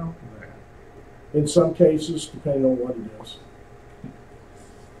without that? In some cases, depending on what it is.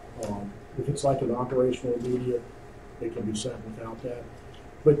 If it's like an operational immediate, it can be sent without that.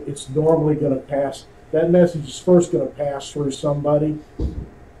 but it's normally going to pass. That message is first going to pass through somebody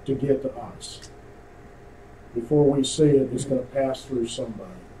to get to us. Before we see it, it's going to pass through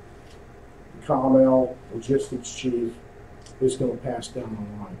somebody. ComL, logistics chief, is going to pass down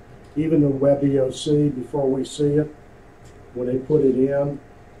the line. Even the web EOC, before we see it, when they put it in,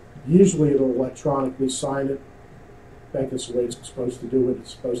 usually it'll electronically sign it. I think that's the way it's supposed to do it.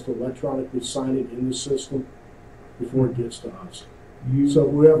 It's supposed to electronically sign it in the system before it gets to us. So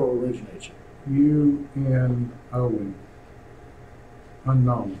whoever originates it. You and Owen.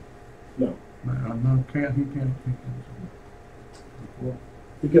 Unknown. No. Unknown can't.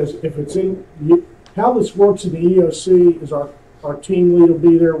 Because if it's in, how this works in the EOC is our team lead will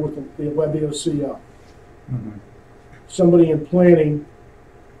be there with the web EOC up. Mm-hmm. Somebody in planning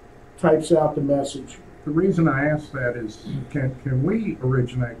types out the message. The reason I ask that is, can we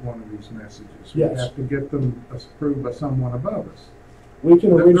originate one of these messages? Yes. We have to get them approved by someone above us. We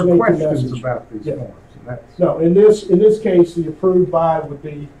can originate There are the questions message. about these Yeah. forms. And that's, No, in this case, the approved by would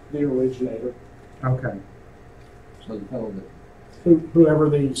be the originator, okay. So the fellow whoever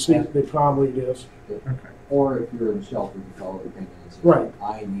the com lead is. Okay. or if you're in shelter, you call it opinion and say, Right.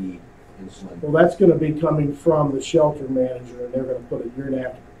 I need insulin. Well, that's going to be coming from the shelter manager, and they're going to put it. You're going to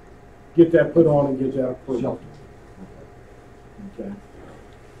have to get that put on and get that approved. Shelter. Okay.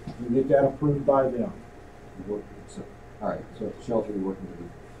 You get that approved by them. All right, so at the shelter, you're working with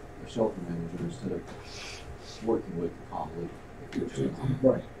the shelter manager instead of working with the colleague.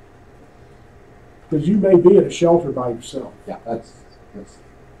 Right. Because you may be at a shelter by yourself. Yeah, that's.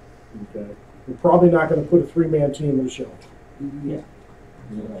 Okay. We're probably not going to put a three-man team in a shelter. Yeah.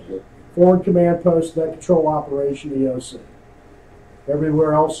 Forward command post, net control operation, EOC.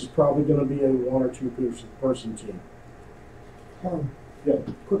 Everywhere else is probably going to be a one or two person team. Yeah.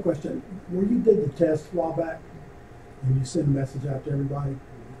 Quick question. Where you did the test a while back, and you sent a message out to everybody,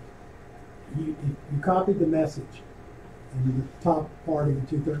 you copied the message into the top part of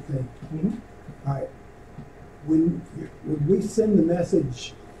the 213. Mm-hmm. All right. When we send the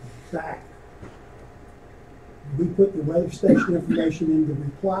message back, we put the weather station information in the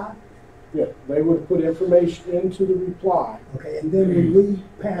reply. Yeah, they would put information into the reply. Okay, and then when we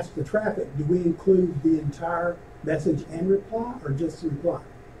pass the traffic, do we include the entire message and reply, or just the reply?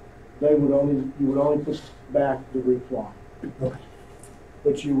 You would only put back the reply. Okay.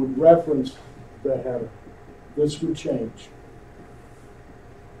 But you would reference the header. This would change.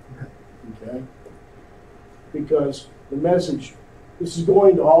 Okay? Because the message, this is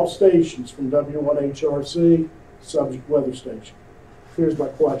going to all stations from W1HRC, subject weather station. Here's my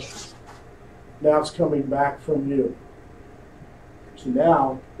question. Now it's coming back from you. So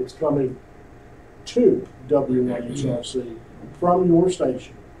now it's coming to W1HRC from your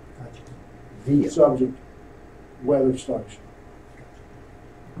station. Via Subject weather station.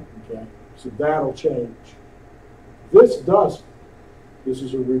 Okay, so that'll change. This doesn't. This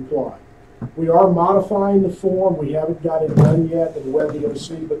is a reply. We are modifying the form. We haven't got it done yet in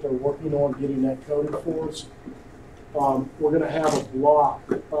WebEOC, but they're working on getting that coded for us. We're going to have a block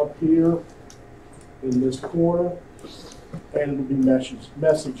up here in this corner, and it'll be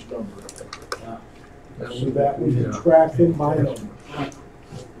message number. So that we can track them by number.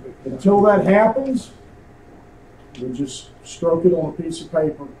 Until that happens, we just stroke it on a piece of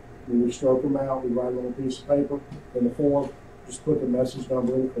paper. When we stroke them out, we write it on a piece of paper in the form, just put the message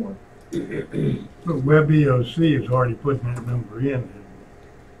number in the corner. But WebEOC is already putting that number in.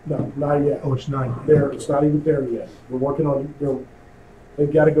 No, not yet. Oh, it's not there. It's not even there yet. We're working on it.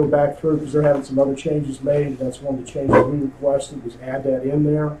 They've got to go back through because they're having some other changes made. That's one of the changes we requested was add that in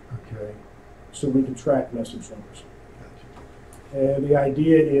there. Okay. So we can track message numbers. And the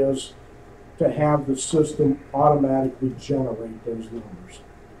idea is to have the system automatically generate those numbers.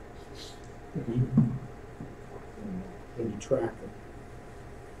 And to track them.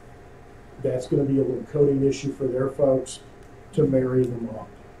 That's going to be a little coding issue for their folks to marry them up.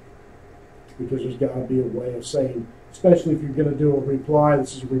 Because there's got to be a way of saying, especially if you're going to do a reply,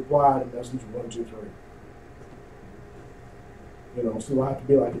 this is a reply to message 1, 2, 3. You know, so it'll have to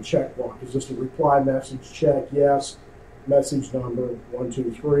be like a check block. Is this a reply message? Check, yes. Message number 1,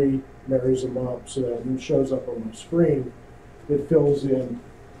 2, 3, marries them up so that when it shows up on the screen, it fills in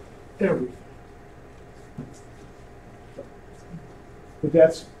everything. But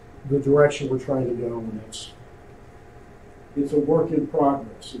that's the direction we're trying to go, and it's a work in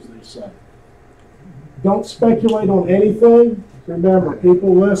progress, as they say. Don't speculate on anything. Remember,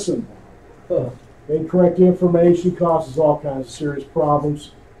 people listen. Incorrect information causes all kinds of serious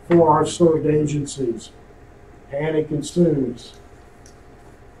problems for our served agencies. Panic ensues.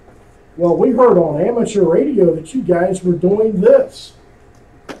 Well, we heard on amateur radio that you guys were doing this.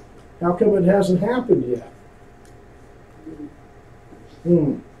 How come it hasn't happened yet?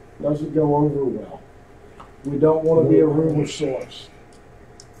 Doesn't go over well. We don't want to be a rumor source.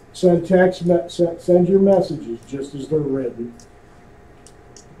 Send send your messages just as they're written.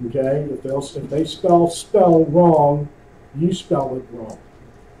 Okay? If they spell wrong, you spell it wrong.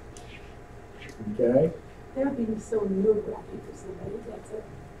 Okay? That would be so nerve-wracking for somebody, that's it.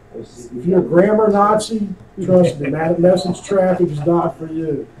 If you're a grammar Nazi, trust me, that message traffic is not for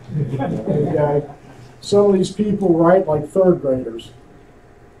you. Okay? Some of these people write like third graders.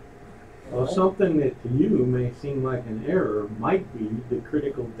 Well, something that to you may seem like an error might be the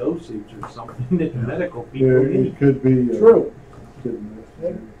critical dosage or something that medical people Yeah, need. it could be. True.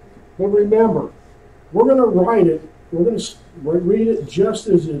 But remember, we're going to write it, we're going to read it just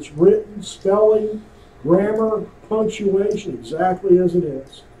as it's written, spelling, grammar, punctuation, exactly as it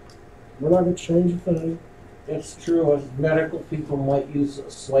is. We're not going to change a thing. It's true, as medical people might use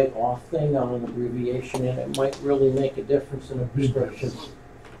a slight off thing on an abbreviation, and it might really make a difference in a prescription.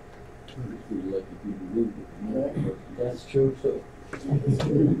 That's true too.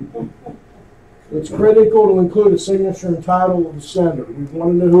 It's critical to include a signature and title of the sender. We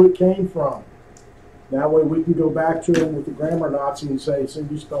want to know who it came from. That way we can go back to him with the grammar Nazi and say, "See,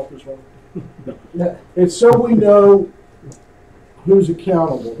 you spelled this wrong." It's so we know who's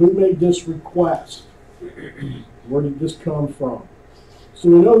accountable, who made this request, where did this come from. So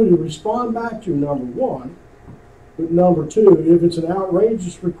we know who to respond back to, number one. But number two, if it's an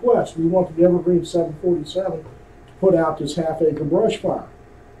outrageous request, we want the Evergreen 747 to put out this half-acre brush fire.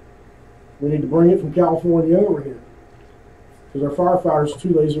 We need to bring it from California over here. Because our firefighters are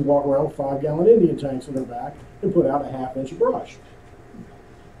too lazy to walk around with 5-gallon Indian tanks on their back and put out a half-inch of brush.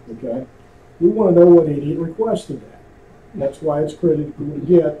 Okay? We want to know what idiot requested that. That's why it's critical to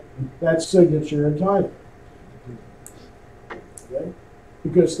get that signature and title. Okay?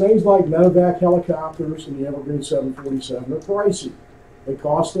 Because things like Medevac helicopters and the Evergreen 747 are pricey. They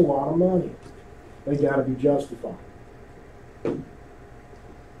cost a lot of money. They got to be justified.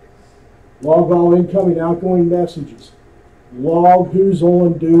 Log all incoming, outgoing messages. Log who's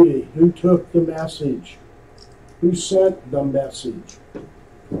on duty, who took the message, who sent the message.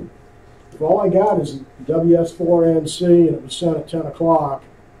 If all I got is WS4NC and it was sent at 10 o'clock,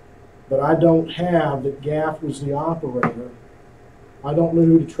 but I don't have that Gaff was the operator, I don't know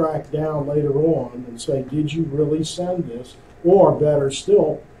who to track down later on and say, did you really send this? Or better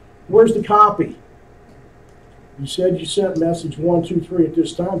still, where's the copy? You said you sent message 1, 2, 3 at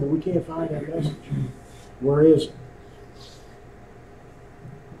this time, but we can't find that message. Where is it?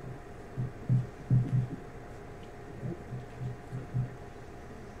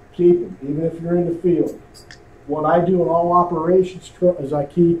 Keep them, even if you're in the field. What I do in all operations is I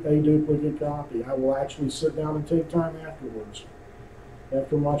keep a duplicate copy. I will actually sit down and take time afterwards.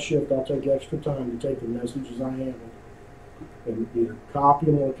 After my shift, I'll take extra time to take the messages I handled and either copy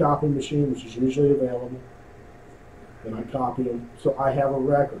them on a copy machine, which is usually available, and I copy them so I have a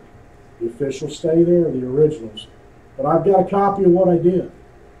record. The officials stay there, the originals, but I've got a copy of what I did.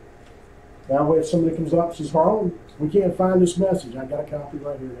 That way, if somebody comes up and says, "Harlan, we can't find this message," I got a copy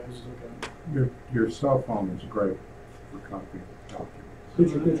right here. Guys. Okay. Your cell phone is great for copying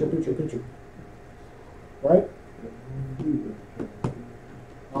documents. Picture. Right?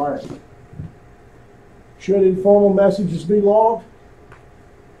 All right. Should informal messages be logged?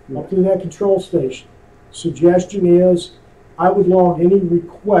 Up to that control station. Suggestion is, I would log any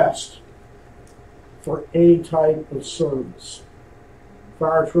request for any type of service.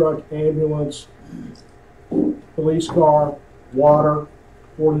 Fire truck, ambulance, police car, water,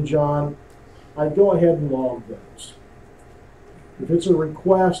 porta-john. I'd go ahead and log those. If it's a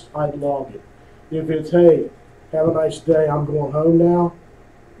request, I'd log it. If it's, hey, have a nice day, I'm going home now,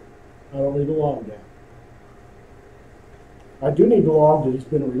 I don't need to log that. I do need to log that he's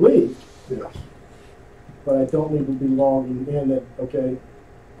been relieved. Yes. But I don't need to be logging in that, okay,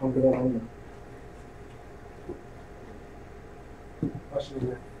 I'm going home now. Question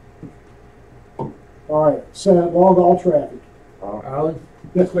here. All right, Senate, log all traffic. Harlan?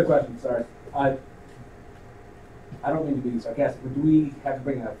 Just a quick question, sorry. I don't mean to be sarcastic, but do we have to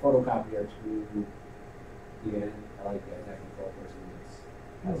bring a photocopier to like a technical person that's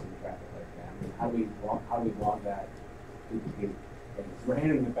has some traffic like that? I mean, how do we log that? We're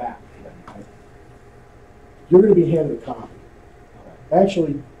handing it back to them, right? You're going to be handed a copy. Okay.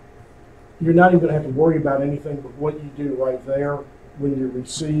 Actually, you're not even going to have to worry about anything but what you do right there when you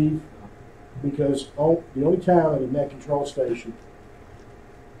receive, because the only time at a net control station.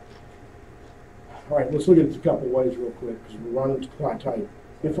 All right, let's look at it a couple of ways real quick because we're running quite tight.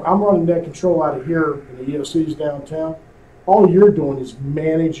 If I'm running net control out of here and the EOC's downtown, all you're doing is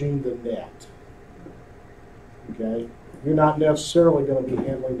managing the net. Okay? You're not necessarily going to be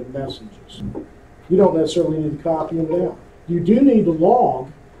handling the messages. You don't necessarily need to copy them down. You do need to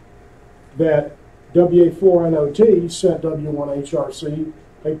log that WA4NOT sent W1HRC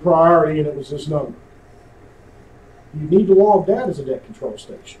a priority and it was this number. You need to log that as a net control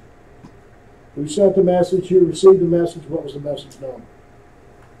station. Who sent the message, who received the message, what was the message number?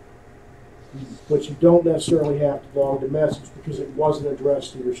 But you don't necessarily have to log the message because it wasn't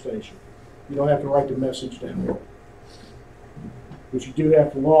addressed to your station. You don't have to write the message down. But you do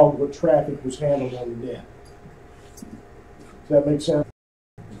have to log what traffic was handled on the net. Does that make sense?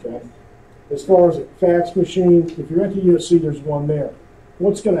 Okay. As far as a fax machine, if you're at the USC, there's one there.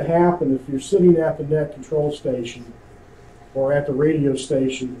 What's going to happen if you're sitting at the net control station or at the radio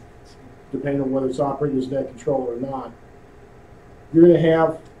station, depending on whether it's operating as net control or not, you're going to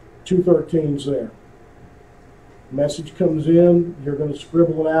have 213s there. Message comes in, you're going to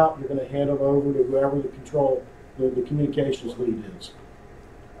scribble it out, you're going to hand it over to whoever the control, the communications lead is.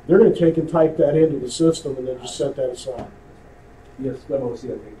 They're going to take and type that into the system and then just set that aside. Yes,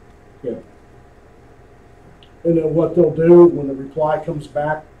 WCLD. Yeah. And then what they'll do when the reply comes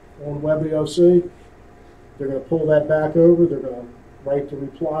back on WebEOC, they're going to pull that back over, they're going to write the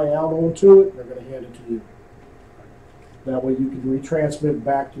reply out onto it, they're going to hand it to you. That way you can retransmit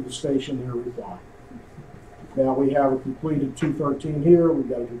back to the station their reply. Now we have a completed 213 here, we've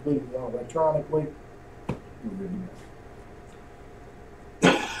got a completed one electronically. We're good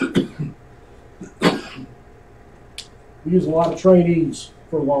to go. We use a lot of trainees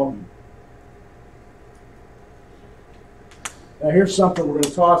for logging. Now here's something we're going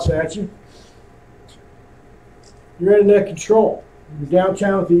to toss at you. You're at net control. You're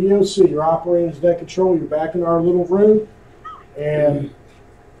downtown at the EOC. You're operating as net control. You're back in our little room, and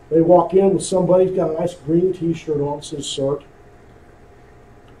they walk in with somebody who's got a nice green T-shirt on that says CERT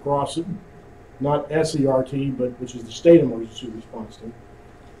across it. Not SERT, but which is the State Emergency Response Team,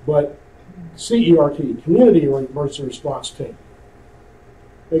 but CERT, Community Emergency Response Team.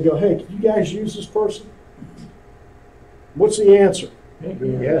 They go, hey, can you guys use this person? What's the answer?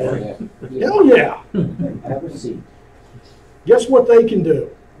 Yes. Hell yeah. Have a seat. Guess what they can do?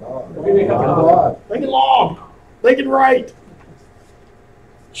 They They can log. They can write.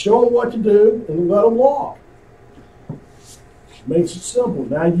 Show them what to do and let them log. Makes it simple.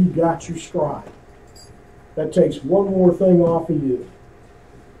 Now you've got your scribe. That takes one more thing off of you.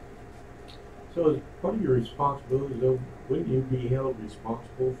 So as part of your responsibilities, though, wouldn't you be held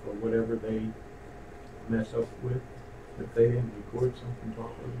responsible for whatever they mess up with? If they didn't record something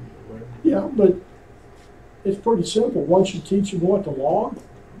properly or whatever? Yeah, but it's pretty simple. Once you teach them what to log,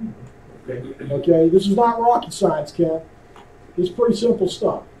 okay, this is not rocket science, Ken. It's pretty simple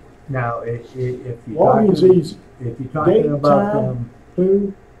stuff. Now, if you're Logging's talking, easy. if you're talking Date, about time, them,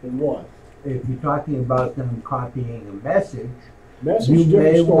 who, and what. if you're talking about them copying a message, Message you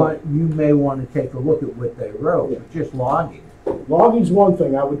may story. want to take a look at what they wrote. Yeah. But just logging. Logging's one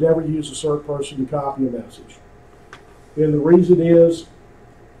thing. I would never use a cert person to copy a message. And the reason is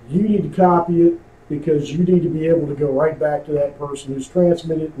you need to copy it because you need to be able to go right back to that person who's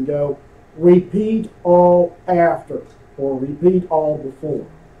transmitted it and go, repeat all after or repeat all before.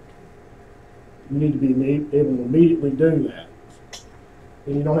 You need to be able to immediately do that.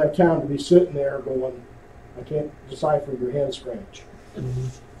 And you don't have time to be sitting there going, I can't decipher your hand scratch.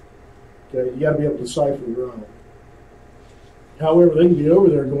 Okay, you got to be able to decipher your own. However, they can be over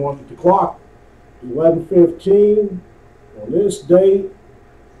there going at the clock, 11:15 on this date.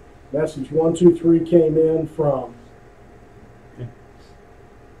 Message 123 came in from.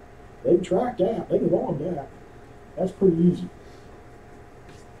 They can track that. They can log that. That's pretty easy.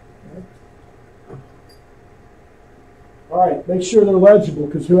 Okay. All right, make sure they're legible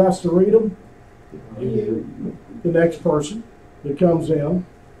because who has to read them? The next person that comes in.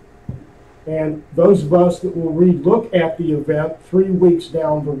 And those of us that will look at the event 3 weeks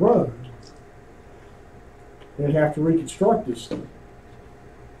down the road and have to reconstruct this thing.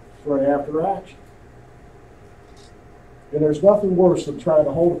 It's right after action. And there's nothing worse than trying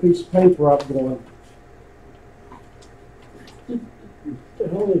to hold a piece of paper up going, what the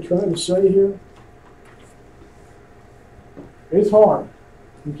hell are they trying to say here? It's hard.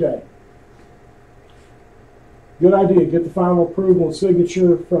 Okay. Good idea. Get the final approval and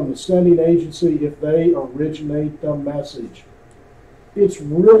signature from the sending agency if they originate the message. It's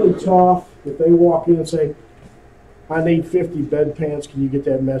really tough if they walk in and say, I need 50 bedpans. Can you get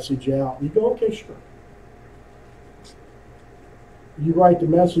that message out? You go, okay, sure. You write the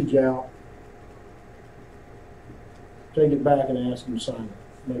message out, take it back and ask them to sign it.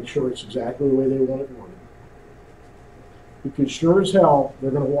 Make sure it's exactly the way they want it worded. Because sure as hell,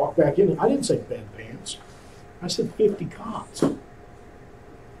 they're going to walk back in. I didn't say bedpans. I said 50 cots. Okay.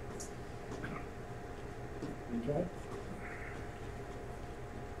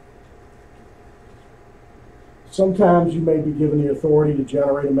 Sometimes you may be given the authority to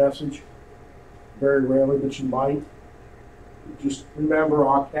generate a message. Very rarely, but you might. Just remember,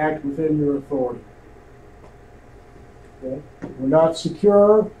 act within your authority. Okay? We're not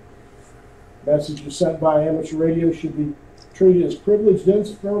secure. Messages sent by amateur radio should be treated as privileged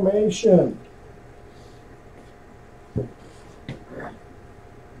information.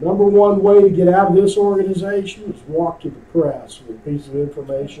 Number one way to get out of this organization is walk to the press with a piece of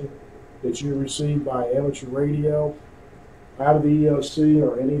information that you received by amateur radio, out of the EOC,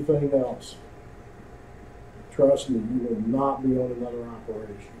 or anything else. Trust me, you will not be on another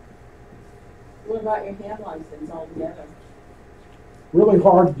operation. What about your hand license altogether? Really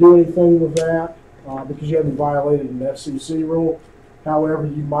hard to do anything with that because you haven't violated an FCC rule. However,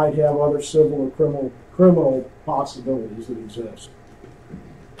 you might have other civil or criminal possibilities that exist.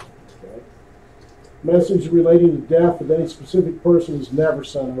 Okay. Message relating to death of any specific person is never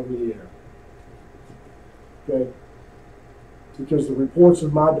sent over the air. Okay. Because the reports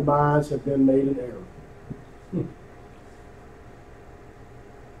of my demise have been made in error.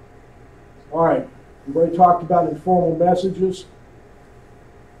 All right, we've already talked about informal messages.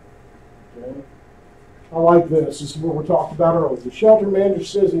 Okay. I like this. This is what we're talking about earlier. The shelter manager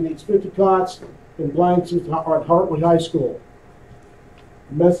says he needs 50 cots in blanks at Hartley High School.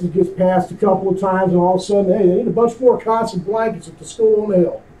 The message gets passed a couple of times, and all of a sudden, hey, they need a bunch more cots and blankets at the school on the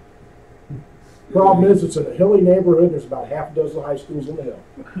hill. Problem is, it's in a hilly neighborhood. There's about half a dozen high schools on the hill.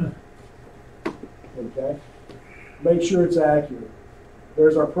 Okay? Make sure it's accurate.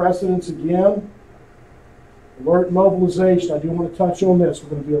 There's our precedents again. Alert mobilization. I do want to touch on this. We're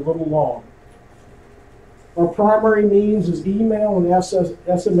going to be a little long. Our primary means is email and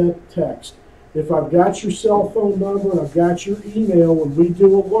SMS text. If I've got your cell phone number and I've got your email, when we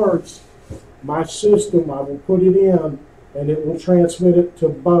do alerts, my system, I will put it in and it will transmit it to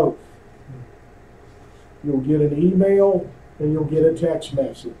both. You'll get an email and you'll get a text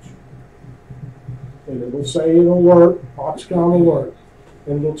message. And it will say an alert, Foxconn alert,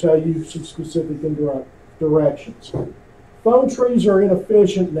 and it'll tell you some specific directions. Phone trees are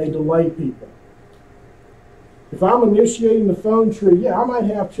inefficient and they delay people. If I'm initiating the phone tree, yeah, I might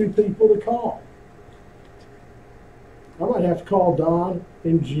have two people to call. I might have to call Don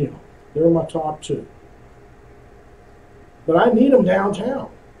and Jim. They're my top two. But I need them downtown,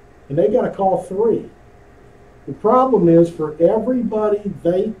 and they got to call 3. The problem is, for everybody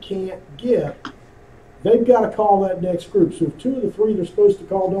they can't get, they've got to call that next group. So if 2 of the 3 they're supposed to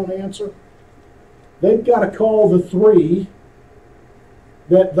call don't answer, they've got to call the 3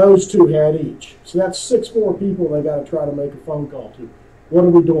 that those 2 had each. So that's 6 more people they got to try to make a phone call to. What are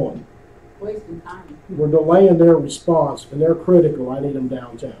we doing? Wasting time. We're delaying their response, and they're critical. I need them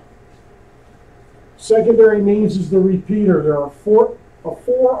downtown. Secondary means is the repeater. There are 4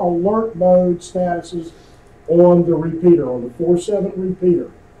 alert mode statuses on the repeater, on the 4-7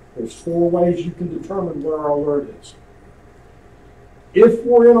 repeater. There's 4 ways you can determine where our alert is. If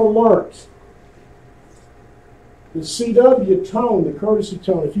we're in alert, the CW tone, the courtesy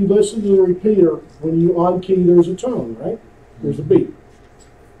tone, if you listen to the repeater, when you unkey, there's a tone, right? There's a beep.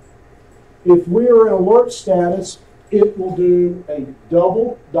 If we are in alert status, it will do a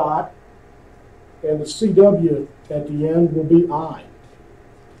double dot, and the CW at the end will be I.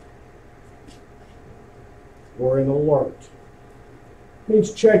 We're in alert.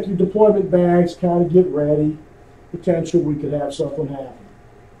 Means check your deployment bags, kind of get ready. Potential we could have something happen.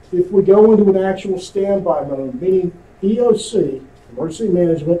 If we go into an actual standby mode, meaning EOC, Emergency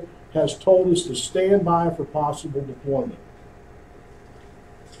Management, has told us to stand by for possible deployment.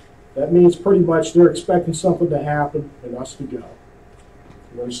 That means pretty much they're expecting something to happen and us to go.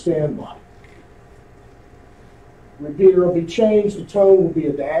 We're going to stand by. Repeater will be changed. The tone will be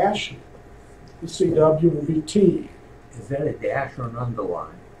a dash. The CW will be T. Is that a dash or an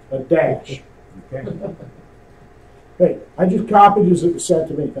underline? A dash. Okay. Hey, I just copied as it was sent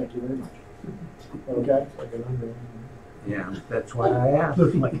to me. Thank you very much. Okay? Yeah, that's why I asked.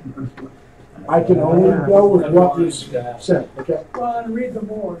 I can only go with what was sent. Okay? Ron, read the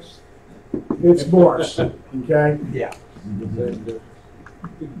Morse. It's Morse. Okay? Yeah.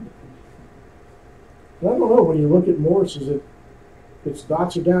 I don't know. When you look at Morse, is it? Its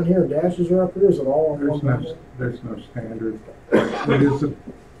dots are down here, dashes are up here. Is it all on one line? There's no standard. It is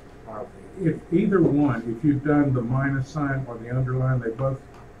if either one, if you've done the minus sign or the underline, they both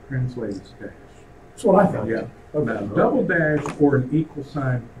translate as dash. That's what I thought. Yeah. Okay. Now, double dash or an equal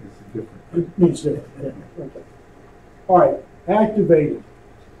sign is different. It means different. Yeah. Okay. All right, activated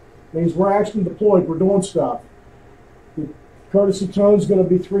means we're actually deployed, we're doing stuff. The courtesy tone is going to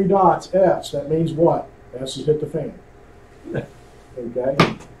be 3 dots, S. That means what? S has hit the fan. Okay?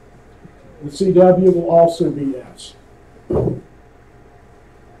 The CW will also be S. Okay?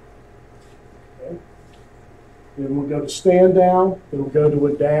 Then we'll go to stand down, then we'll go to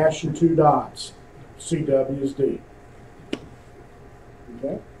a dash and 2 dots. CW is D.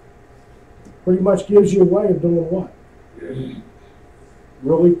 Okay? Pretty much gives you a way of doing what?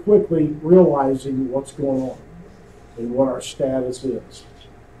 Really quickly realizing what's going on and what our status is.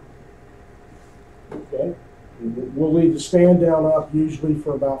 Okay? And we'll leave the stand down up usually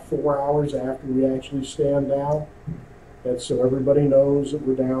for about 4 hours after we actually stand down. That's so everybody knows that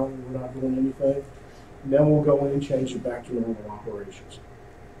we're down and we're not doing anything. And then we'll go in and change it back to normal operations.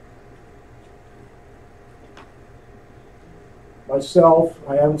 Myself,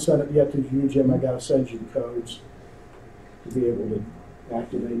 I haven't sent it yet to you, Jim. I got to send you the codes to be able to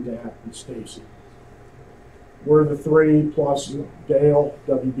activate that, and Stacy. We're the 3 plus Dale,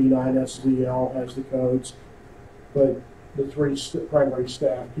 WB9SDL has the codes, but the 3 primary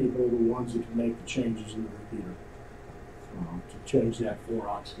staff people are the ones that can make the changes in the repeater to change that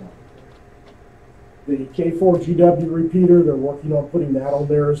 4-aux gun. The K4GW repeater, they're working on putting that on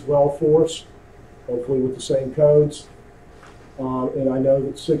there as well for us, hopefully with the same codes. And I know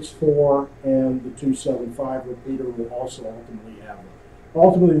that 6.4 and the 275 repeater will also ultimately have it.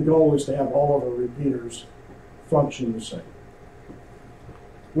 Ultimately, the goal is to have all of our repeaters function the same.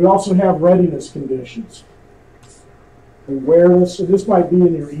 We also have readiness conditions. Awareness, and this might be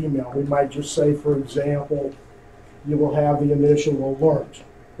in your email. We might just say, for example, you will have the initial alert.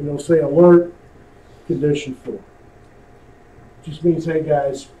 And it'll say alert condition 4. Just means, hey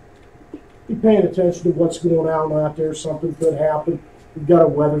guys, be paying attention to what's going on out there. Something could happen. We've got a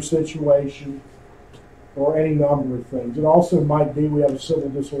weather situation or any number of things. It also might be we have a civil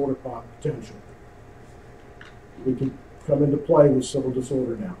disorder potential. We can come into play with civil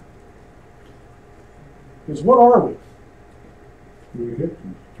disorder now. Because what are we?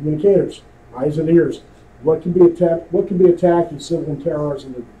 Communicators, eyes and ears. What can be attacked? What can be attacked in civil and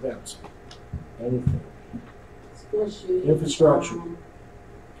terrorism events? Anything. Infrastructure.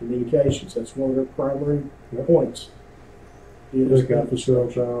 Communications, that's one of their primary points. Take out the cell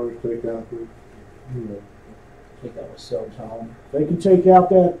towers, take out the, Take out a cell tower. They can take out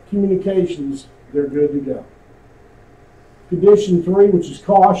that communications, they're good to go. Condition 3, which is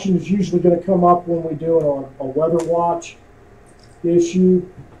caution, is usually going to come up when we do a weather watch issue.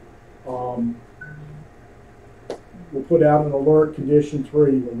 We'll put out an alert, condition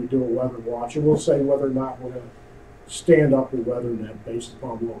 3, when we do a weather watch, and we'll say whether or not we're going to stand up the weather net based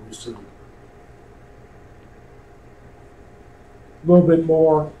upon what we see. A little bit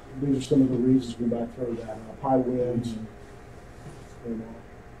more. These are some of the reasons we might throw that up. High winds. I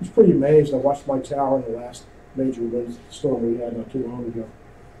was pretty amazed. I watched my tower in the last major windstorm we had not too long ago.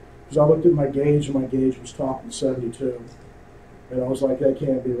 Because I looked at my gauge, and my gauge was topping 72. And I was like, that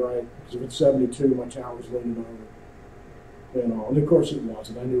can't be right. Because if it's 72, my tower was leaning over. And of course it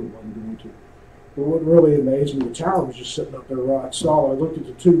wasn't. I knew it wasn't going to. But what really amazed me, the tower was just sitting up there rock solid. I looked at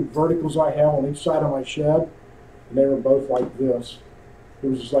the 2 verticals I have on each side of my shed, and they were both like this. It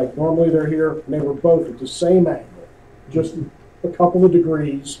was just like, normally they're here, and they were both at the same angle, just a couple of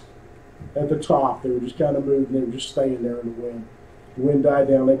degrees at the top. They were just kind of moving. They were just staying there in the wind. The wind died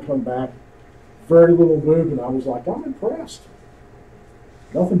down. They come back. Very little movement. I was like, I'm impressed.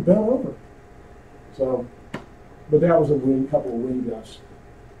 Nothing bent over. So, but that was a couple of wind gusts.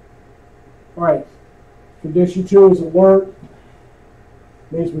 All right, condition 2 is alert.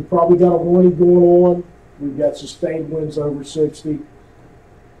 Means we've probably got a warning going on. We've got sustained winds over 60.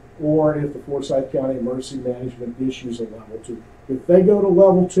 Or if the Forsyth County Emergency Management issues a level 2. If they go to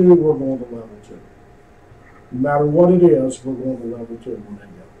level 2, we're going to level 2. No matter what it is, we're going to level 2 when they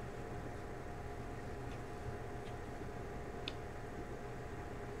go.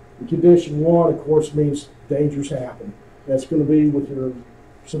 And condition 1, of course, means dangers happen. That's going to be with your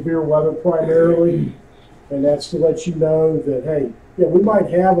severe weather primarily, and that's to let you know that, hey, yeah, we might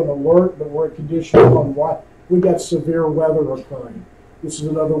have an alert, but we're at condition 1. What? We got severe weather occurring. This is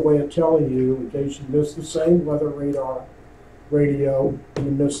another way of telling you, in case you missed the same weather radar radio, you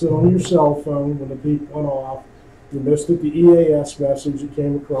missed it on your cell phone when the beep went off, you missed it, the EAS message that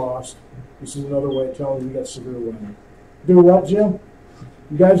came across. This is another way of telling you got severe weather. Do what, Jim?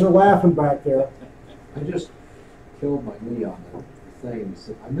 You guys are laughing back there. I just killed my knee on the thing and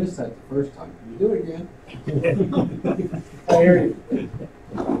said, I missed that the first time. Can you do it again? I hear you.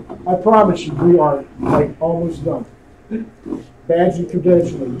 I promise you, we are like almost done. Badge and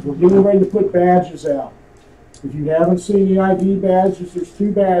credentialing. We're getting ready to put badges out. If you haven't seen the ID badges, there's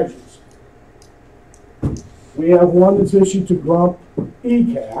 2 badges. We have one that's issued to Grump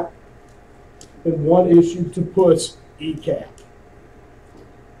ECAP and one issued to Puss ECAP.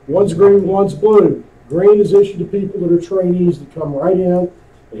 One's green, one's blue. Green is issued to people that are trainees that come right in.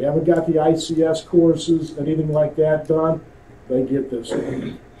 They haven't got the ICS courses, anything like that done. They get this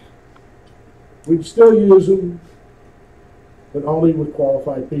one. We can still use them, but only with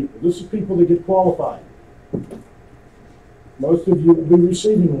qualified people. This is people that get qualified. Most of you will be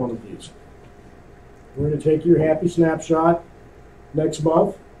receiving one of these. We're going to take your happy snapshot next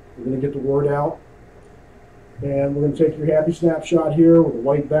month. We're going to get the word out. And we're going to take your happy snapshot here with a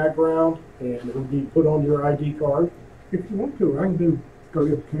white background, and it will be put on your ID card. If you want to, I can go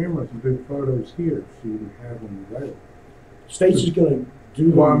get cameras and do photos here so you can have them available. Stacy's going to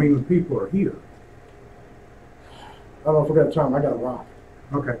do Well, I them. mean, the people are here. I don't know if we got time. I got to rock.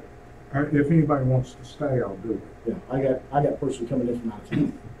 Okay. If anybody wants to stay, I'll do it. Yeah, I got a person coming in from out of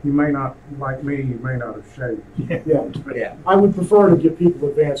town. You may not, like me, you may not have shaved. Yeah. I would prefer to give people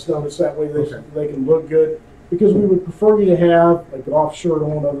advance notice. That way they can look good. Because we would prefer you to have like an off shirt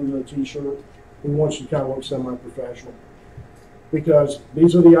on other than a t-shirt. We want you to kind of look semi-professional. Because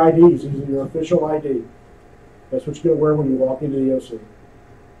these are the IDs. These are your official ID. That's what you're going to wear when you walk into the OC.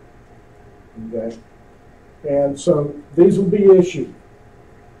 Okay? And so these will be issued.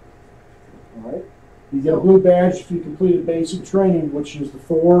 All right? You get a blue badge if you completed basic training, which is the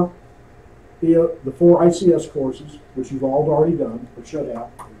four ICS courses, which you've all already done, or should have,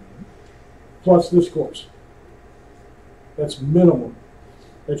 plus this course. That's minimum.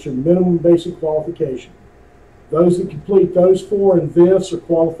 That's your minimum basic qualification. Those that complete those 4 and this are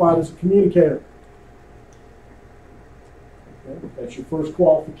qualified as a communicator. Okay? That's your first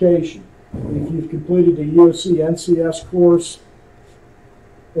qualification. If you've completed the EOC NCS course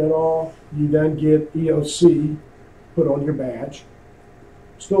and all, you then get EOC put on your badge.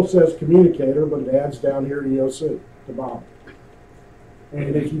 Still says communicator, but it adds down here EOC at the bottom.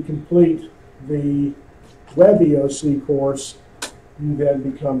 And if you complete the Web EOC course, you then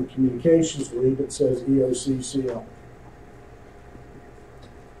become the communications lead that says EOCCL.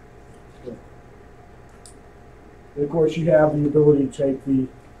 And of course, you have the ability to take the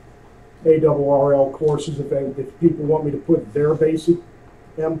ARRL courses. If people want me to put their basic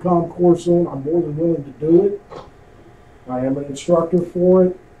EMCom course on, I'm more than willing to do it. I am an instructor for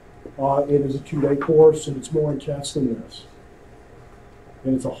it. It is a 2-day course, and it's more intense than this.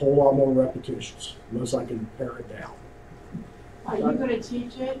 And it's a whole lot more repetitions, unless I can pare it down. Are you going to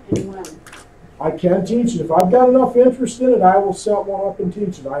teach it and when? I can teach it. If I've got enough interest in it, I will set one up and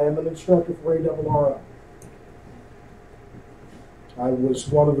teach it. I am an instructor for ARRL. I was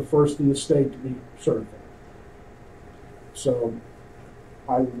one of the first in the state to be certified. So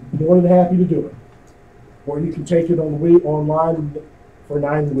I'm more than happy to do it. Or you can take it online for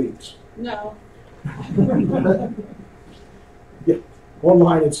 9 weeks. No. Yeah,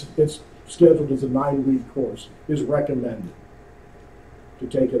 online it's scheduled as a 9-week course. Is recommended to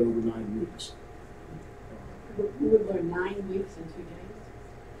take it over 9 weeks. We would learn 9 weeks in 2 days.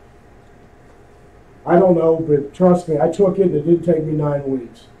 I don't know, but trust me, I took it and it didn't take me 9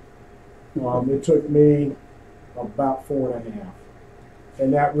 weeks. It took me about 4.5.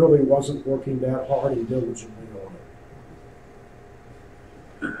 And that really wasn't working that hard and diligently on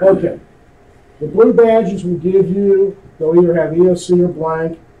it. Okay. The blue badges will give you, they'll either have EOC or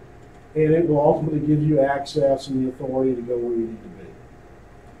blank, and it will ultimately give you access and the authority to go where you need to be.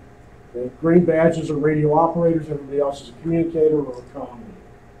 The green badges are radio operators, everybody else is a communicator or a comm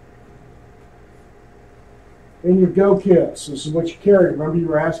lead. In your Go kits, this is what you carry. Remember you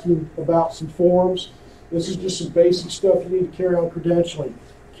were asking about some forms? This is just some basic stuff you need to carry on credentialing.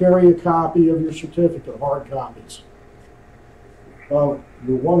 Carry a copy of your certificate, hard copies. Of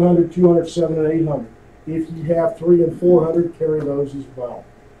the 100, 200, 700, and 800. If you have 300 and 400, carry those as well.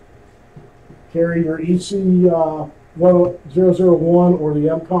 Carry your EC 001 or the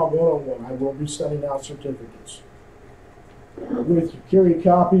EMCom101. I will be sending out certificates. With you, carry a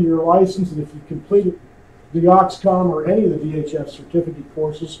copy of your license, and if you completed the OXCOM or any of the DHS certificate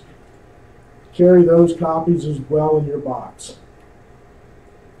courses, carry those copies as well in your box.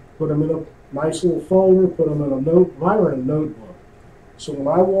 Put them in a nice little folder, put them in a note, mine are in a notebook. So when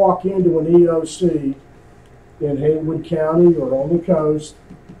I walk into an EOC in Haywood County or on the coast,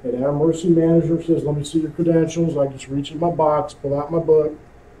 and our emergency manager says, let me see your credentials, I just reach in my box, pull out my book,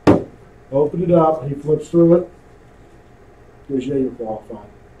 open it up, he flips through it, gives you you're qualified.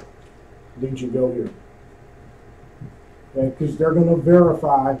 Leads you go here. Okay, because they're going to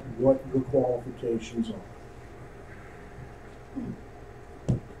verify what your qualifications are.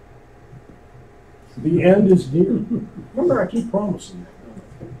 The end is near. Remember, I keep promising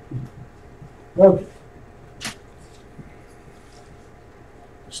that. Okay.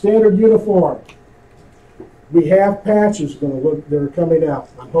 Standard uniform. We have patches that are coming out.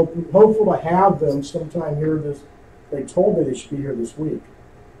 I'm hopeful to have them sometime here they told me they should be here this week.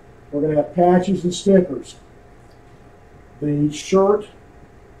 We're going to have patches and stickers. The shirt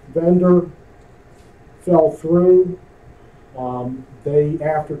vendor fell through. They,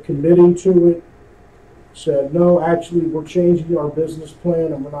 after committing to it, said, no, actually, we're changing our business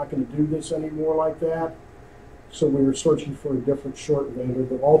plan and we're not going to do this anymore like that. So we were searching for a different shirt vendor,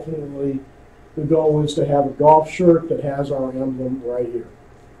 but ultimately the goal is to have a golf shirt that has our emblem right here.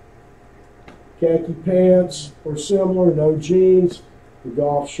 Khaki pants or similar, no jeans, the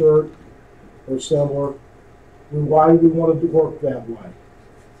golf shirt or similar. Why do we want it to work that way?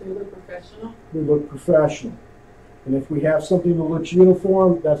 So you look professional? We look professional. And if we have something that looks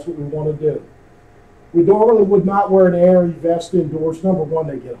uniform, that's what we want to do. We normally would not wear an airy vest indoors. Number one,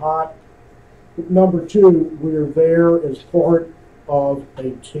 they get hot. But number two, we're there as part of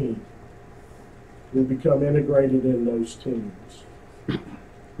a team. We become integrated in those teams.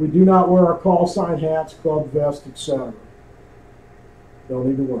 We do not wear our call sign hats, club vests, etc. Don't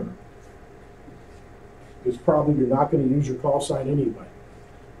need to wear them. Because probably you're not going to use your call sign anyway.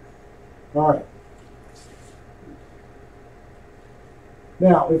 All right.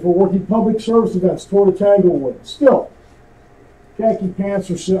 Now, if we're working public service events, Tour de Tanglewood, still, khaki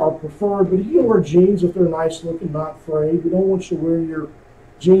pants are preferred, but you can wear jeans if they're nice looking, not frayed. We don't want you to wear your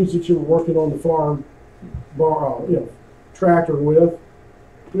jeans that you're working on the farm tractor with.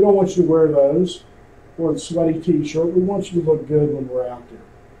 We don't want you to wear those, or the sweaty t-shirt. We want you to look good when we're out there.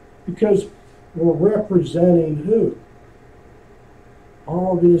 Because we're representing who? Our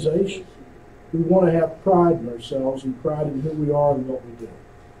organization. We want to have pride in ourselves and pride in who we are and what we do.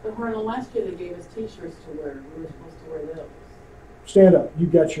 But Harlan, last year they gave us t-shirts to wear. We were supposed to wear those. Stand up. You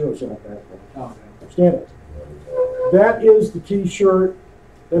got yours out there. Oh, Stand up. That is the t-shirt.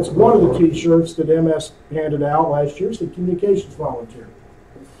 That's one of the t-shirts that MS handed out last year. It's the communications volunteer.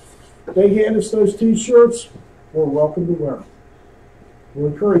 They hand us those t-shirts. We're welcome to wear them. We're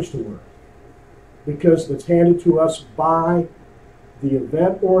encouraged to wear them because it's handed to us by the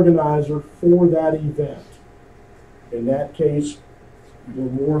event organizer for that event. In that case, we're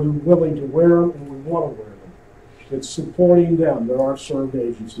more than willing to wear them and we want to wear them. It's supporting them. They're our served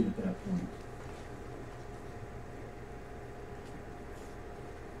agency at that point.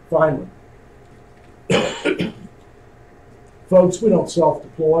 Finally, folks, we don't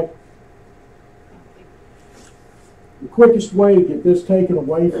self-deploy. The quickest way to get this taken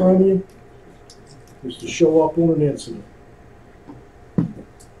away from you is to show up on an incident.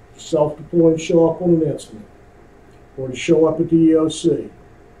 Self-deploy and show up on an incident, or to show up at the EOC,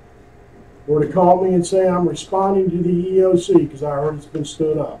 or to call me and say I'm responding to the EOC because I heard it's been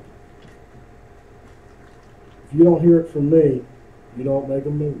stood up. If you don't hear it from me, you don't make a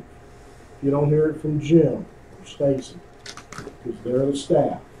move. You don't hear it from Jim or Stacy because they're the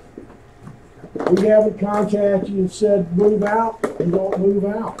staff. We haven't contacted you and said move out, you don't move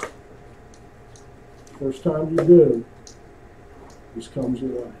out. First time you do, this comes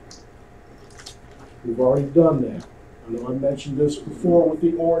away. We've already done that. I know I mentioned this before with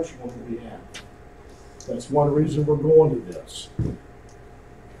the orange one that we have. That's one reason we're going to this.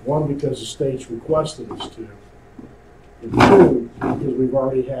 One, because the state's requested us to. And two, because we've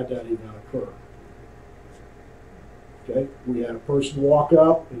already had that event occur. Okay, we had a person walk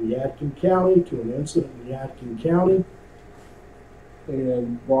up in Yadkin County to an incident in Yadkin County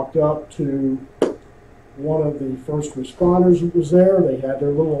and walked up to one of the first responders that was there. They had their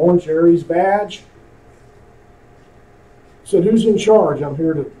little Orange Aries badge. Said, who's in charge? I'm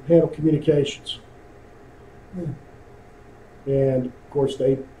here to handle communications. And of course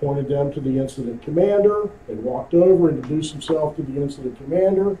they pointed them to the incident commander. They walked over, introduced himself to the incident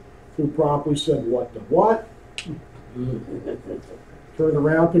commander, who promptly said, what the what? Turned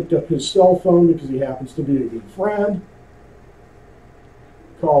around, picked up his cell phone because he happens to be a good friend.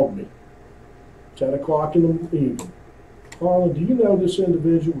 Called me. 10 o'clock in the evening. Harlan, do you know this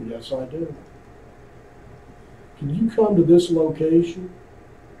individual? Yes, I do. Can you come to this location?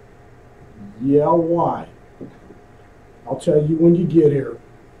 Yeah, why? I'll tell you when you get here.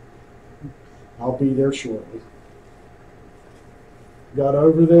 I'll be there shortly. Got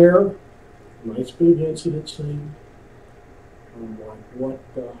over there. Nice big incident scene. I'm like, what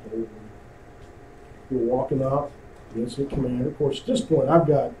the hell? We're walking up. The incident commander. Of course, at this point, I've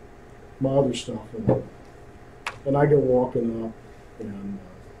got my other stuff in there. And I go walking up and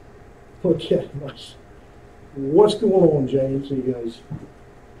look at him. What's going on, James? He goes,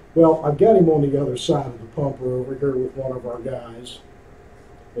 Well, I've got him on the other side of the pumper over here with one of our guys.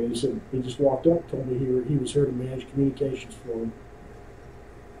 And he said, he just walked up, told me he was here to manage communications for him.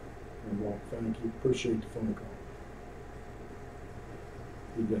 I'm like, thank you, appreciate the phone call.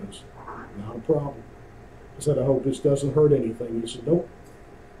 He goes, not a problem. I said, I hope this doesn't hurt anything. He said, nope.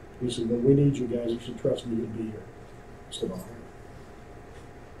 He said, when we need you guys, you should trust me, you'll be here. I said, all right.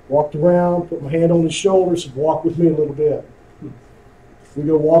 Walked around, put my hand on his shoulder, said, walk with me a little bit. We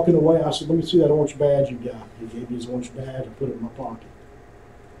go walking away. I said, let me see that orange badge you got. He gave me his orange badge. I put it in my pocket.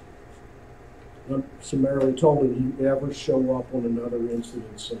 I summarily told him, you ever show up on another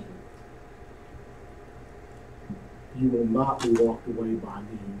incident scene, you will not be walked away by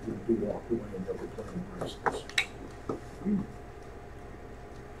me. You will be walked away and never put in bracelets.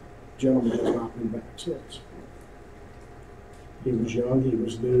 Gentleman has not been back since. He was young, he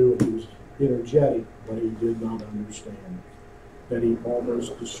was new, and he was energetic, but he did not understand that he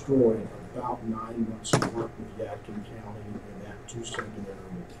almost destroyed about 9 months of work with Yadkin County in that 2-second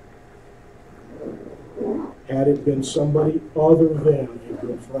interval. Had it been somebody other than a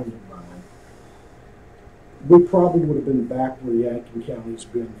good friend of mine, we probably would have been back where Yadkin County's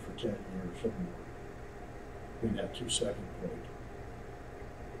been for 10 years or more in that 2-second point.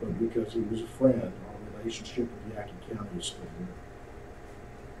 But because he was a friend, our relationship with Yadkin County is still there.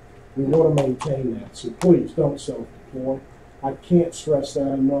 We want to maintain that, so please don't self-deploy. I can't stress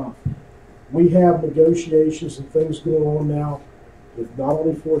that enough. We have negotiations and things going on now with not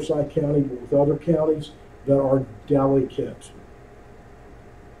only Forsyth County, but with other counties that are delicate.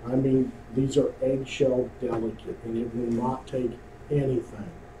 I mean, these are eggshell delicate, and it will not take anything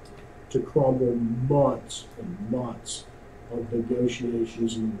to crumble months and months of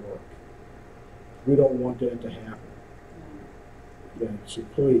negotiations and work. We don't want that to happen. Okay, so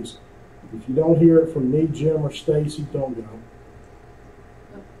please, if you don't hear it from me, Jim, or Stacy, don't go.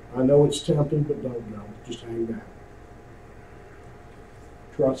 I know it's tempting, but don't go. Just hang back.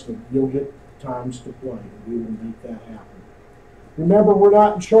 Trust me, you'll get times to play, and we will make that happen. Remember, we're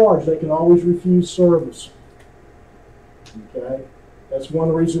not in charge. They can always refuse service. Okay? That's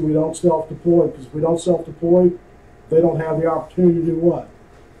one reason we don't self-deploy, because if we don't self-deploy, they don't have the opportunity to do what?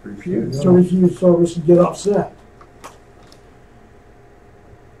 Refuse. To refuse service and get upset.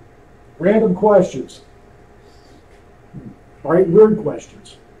 Random questions. All right, weird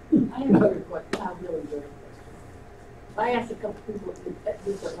questions. I have a weird question, not really weird question. I asked a couple people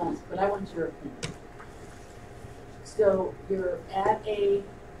this at once, but I want your opinion. So you're at a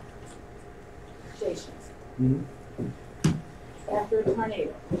station. After a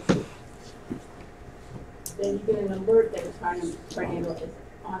tornado, then you get an alert that a tornado is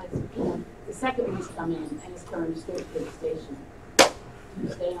on its, the second one's come in and it's coming straight to the station. Do you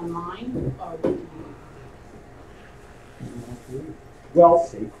stay online or do you? Well,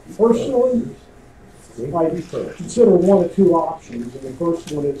 personally, I consider one of two options, and the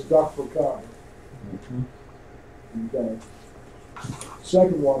first one is duck for cover. Okay.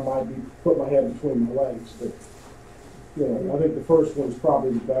 Second one might be put my head between my legs, but you know, I think the first one's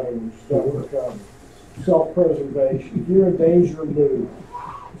probably the better one, duck for cover. Self-preservation. If you're in danger, move.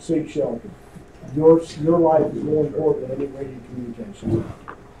 Seek shelter. Your life is more important than any radio communication.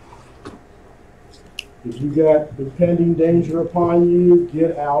 If you got impending danger upon you,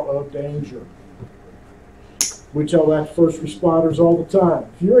 get out of danger. We tell that to first responders all the time.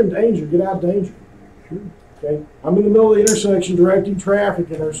 If you're in danger, get out of danger. Okay? I'm in the middle of the intersection directing traffic,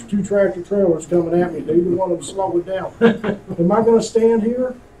 and there's 2 tractor trailers coming at me. Neither one of them slow it down. Am I going to stand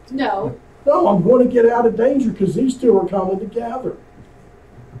here? No. No, I'm going to get out of danger because these 2 are coming together.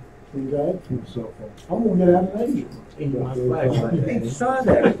 Okay? I'm going to get out of danger. They saw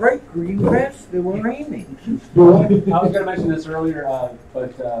that bright green vest. They were aiming. I was going to mention this earlier,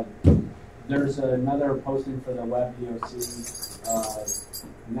 but there's another posting for the WebDOC.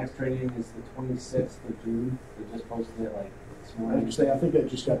 Next training is the 26th of June. They just posted it like this morning. I think that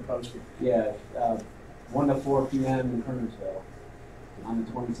just got posted. Yeah, 1 to 4 p.m. in Kernersville on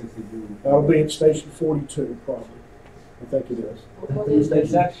the 26th of June. That'll be at Station 42, probably. I think it is.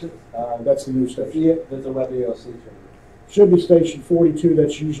 It's actually, that's the new station. Yeah, there's a WebDOC training. Should be Station 42.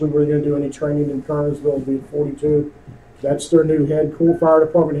 That's usually where they're going to do any training in Kernersville. It'll be at 42. That's their new fire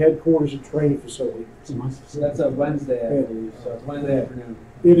department headquarters and training facility. So that's a Wednesday, I believe. So it's Wednesday afternoon.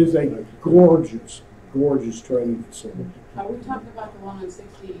 It is a gorgeous, gorgeous training facility. Are we talking about the one on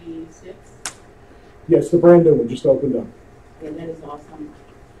 66? Yes, the brand new one just opened up. Yeah, that is awesome.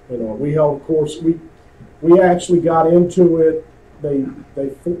 You know, we held a course. We actually got into it. They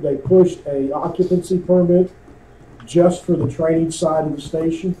pushed a occupancy permit just for the training side of the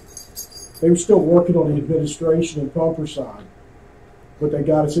station. They were still working on the administration and pumper side. but they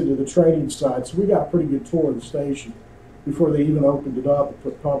got us into the training side, so we got a pretty good tour of the station before they even opened it up and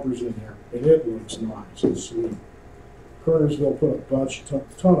put pumpers in there. And it looks nice and sweet. Kernersville put a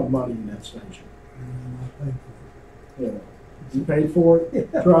ton of money in that station. Yeah. You paid for it?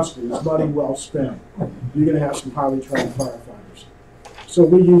 Trust me, it's money well spent. You're going to have some highly trained firefighters. So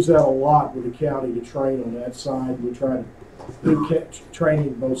we use that a lot with the county to train on that side. We try to do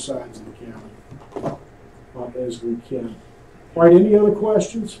training both sides of the county as we can. All right, any other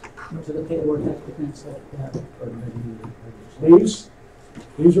questions? Is it okay to work at the pants like that? Or maybe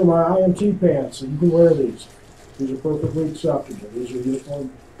These are my IMT pants, so you can wear these. These are perfectly acceptable. These are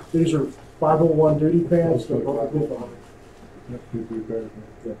uniform. These are 501 duty pants. They're perfectly fine.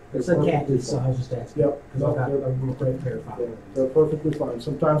 It's a khaki, so I was just asking. Yep. Because I've got a real great pair of fire. They're perfectly fine.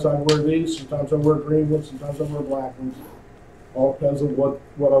 Sometimes I wear these, sometimes I wear green ones, sometimes I wear black ones. All depends on what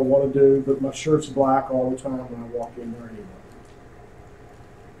I want to do, but my shirt's black all the time when I walk in there anyway.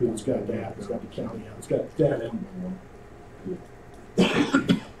 Because it's got that, it's got the county out, it's got that emblem on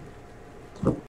it.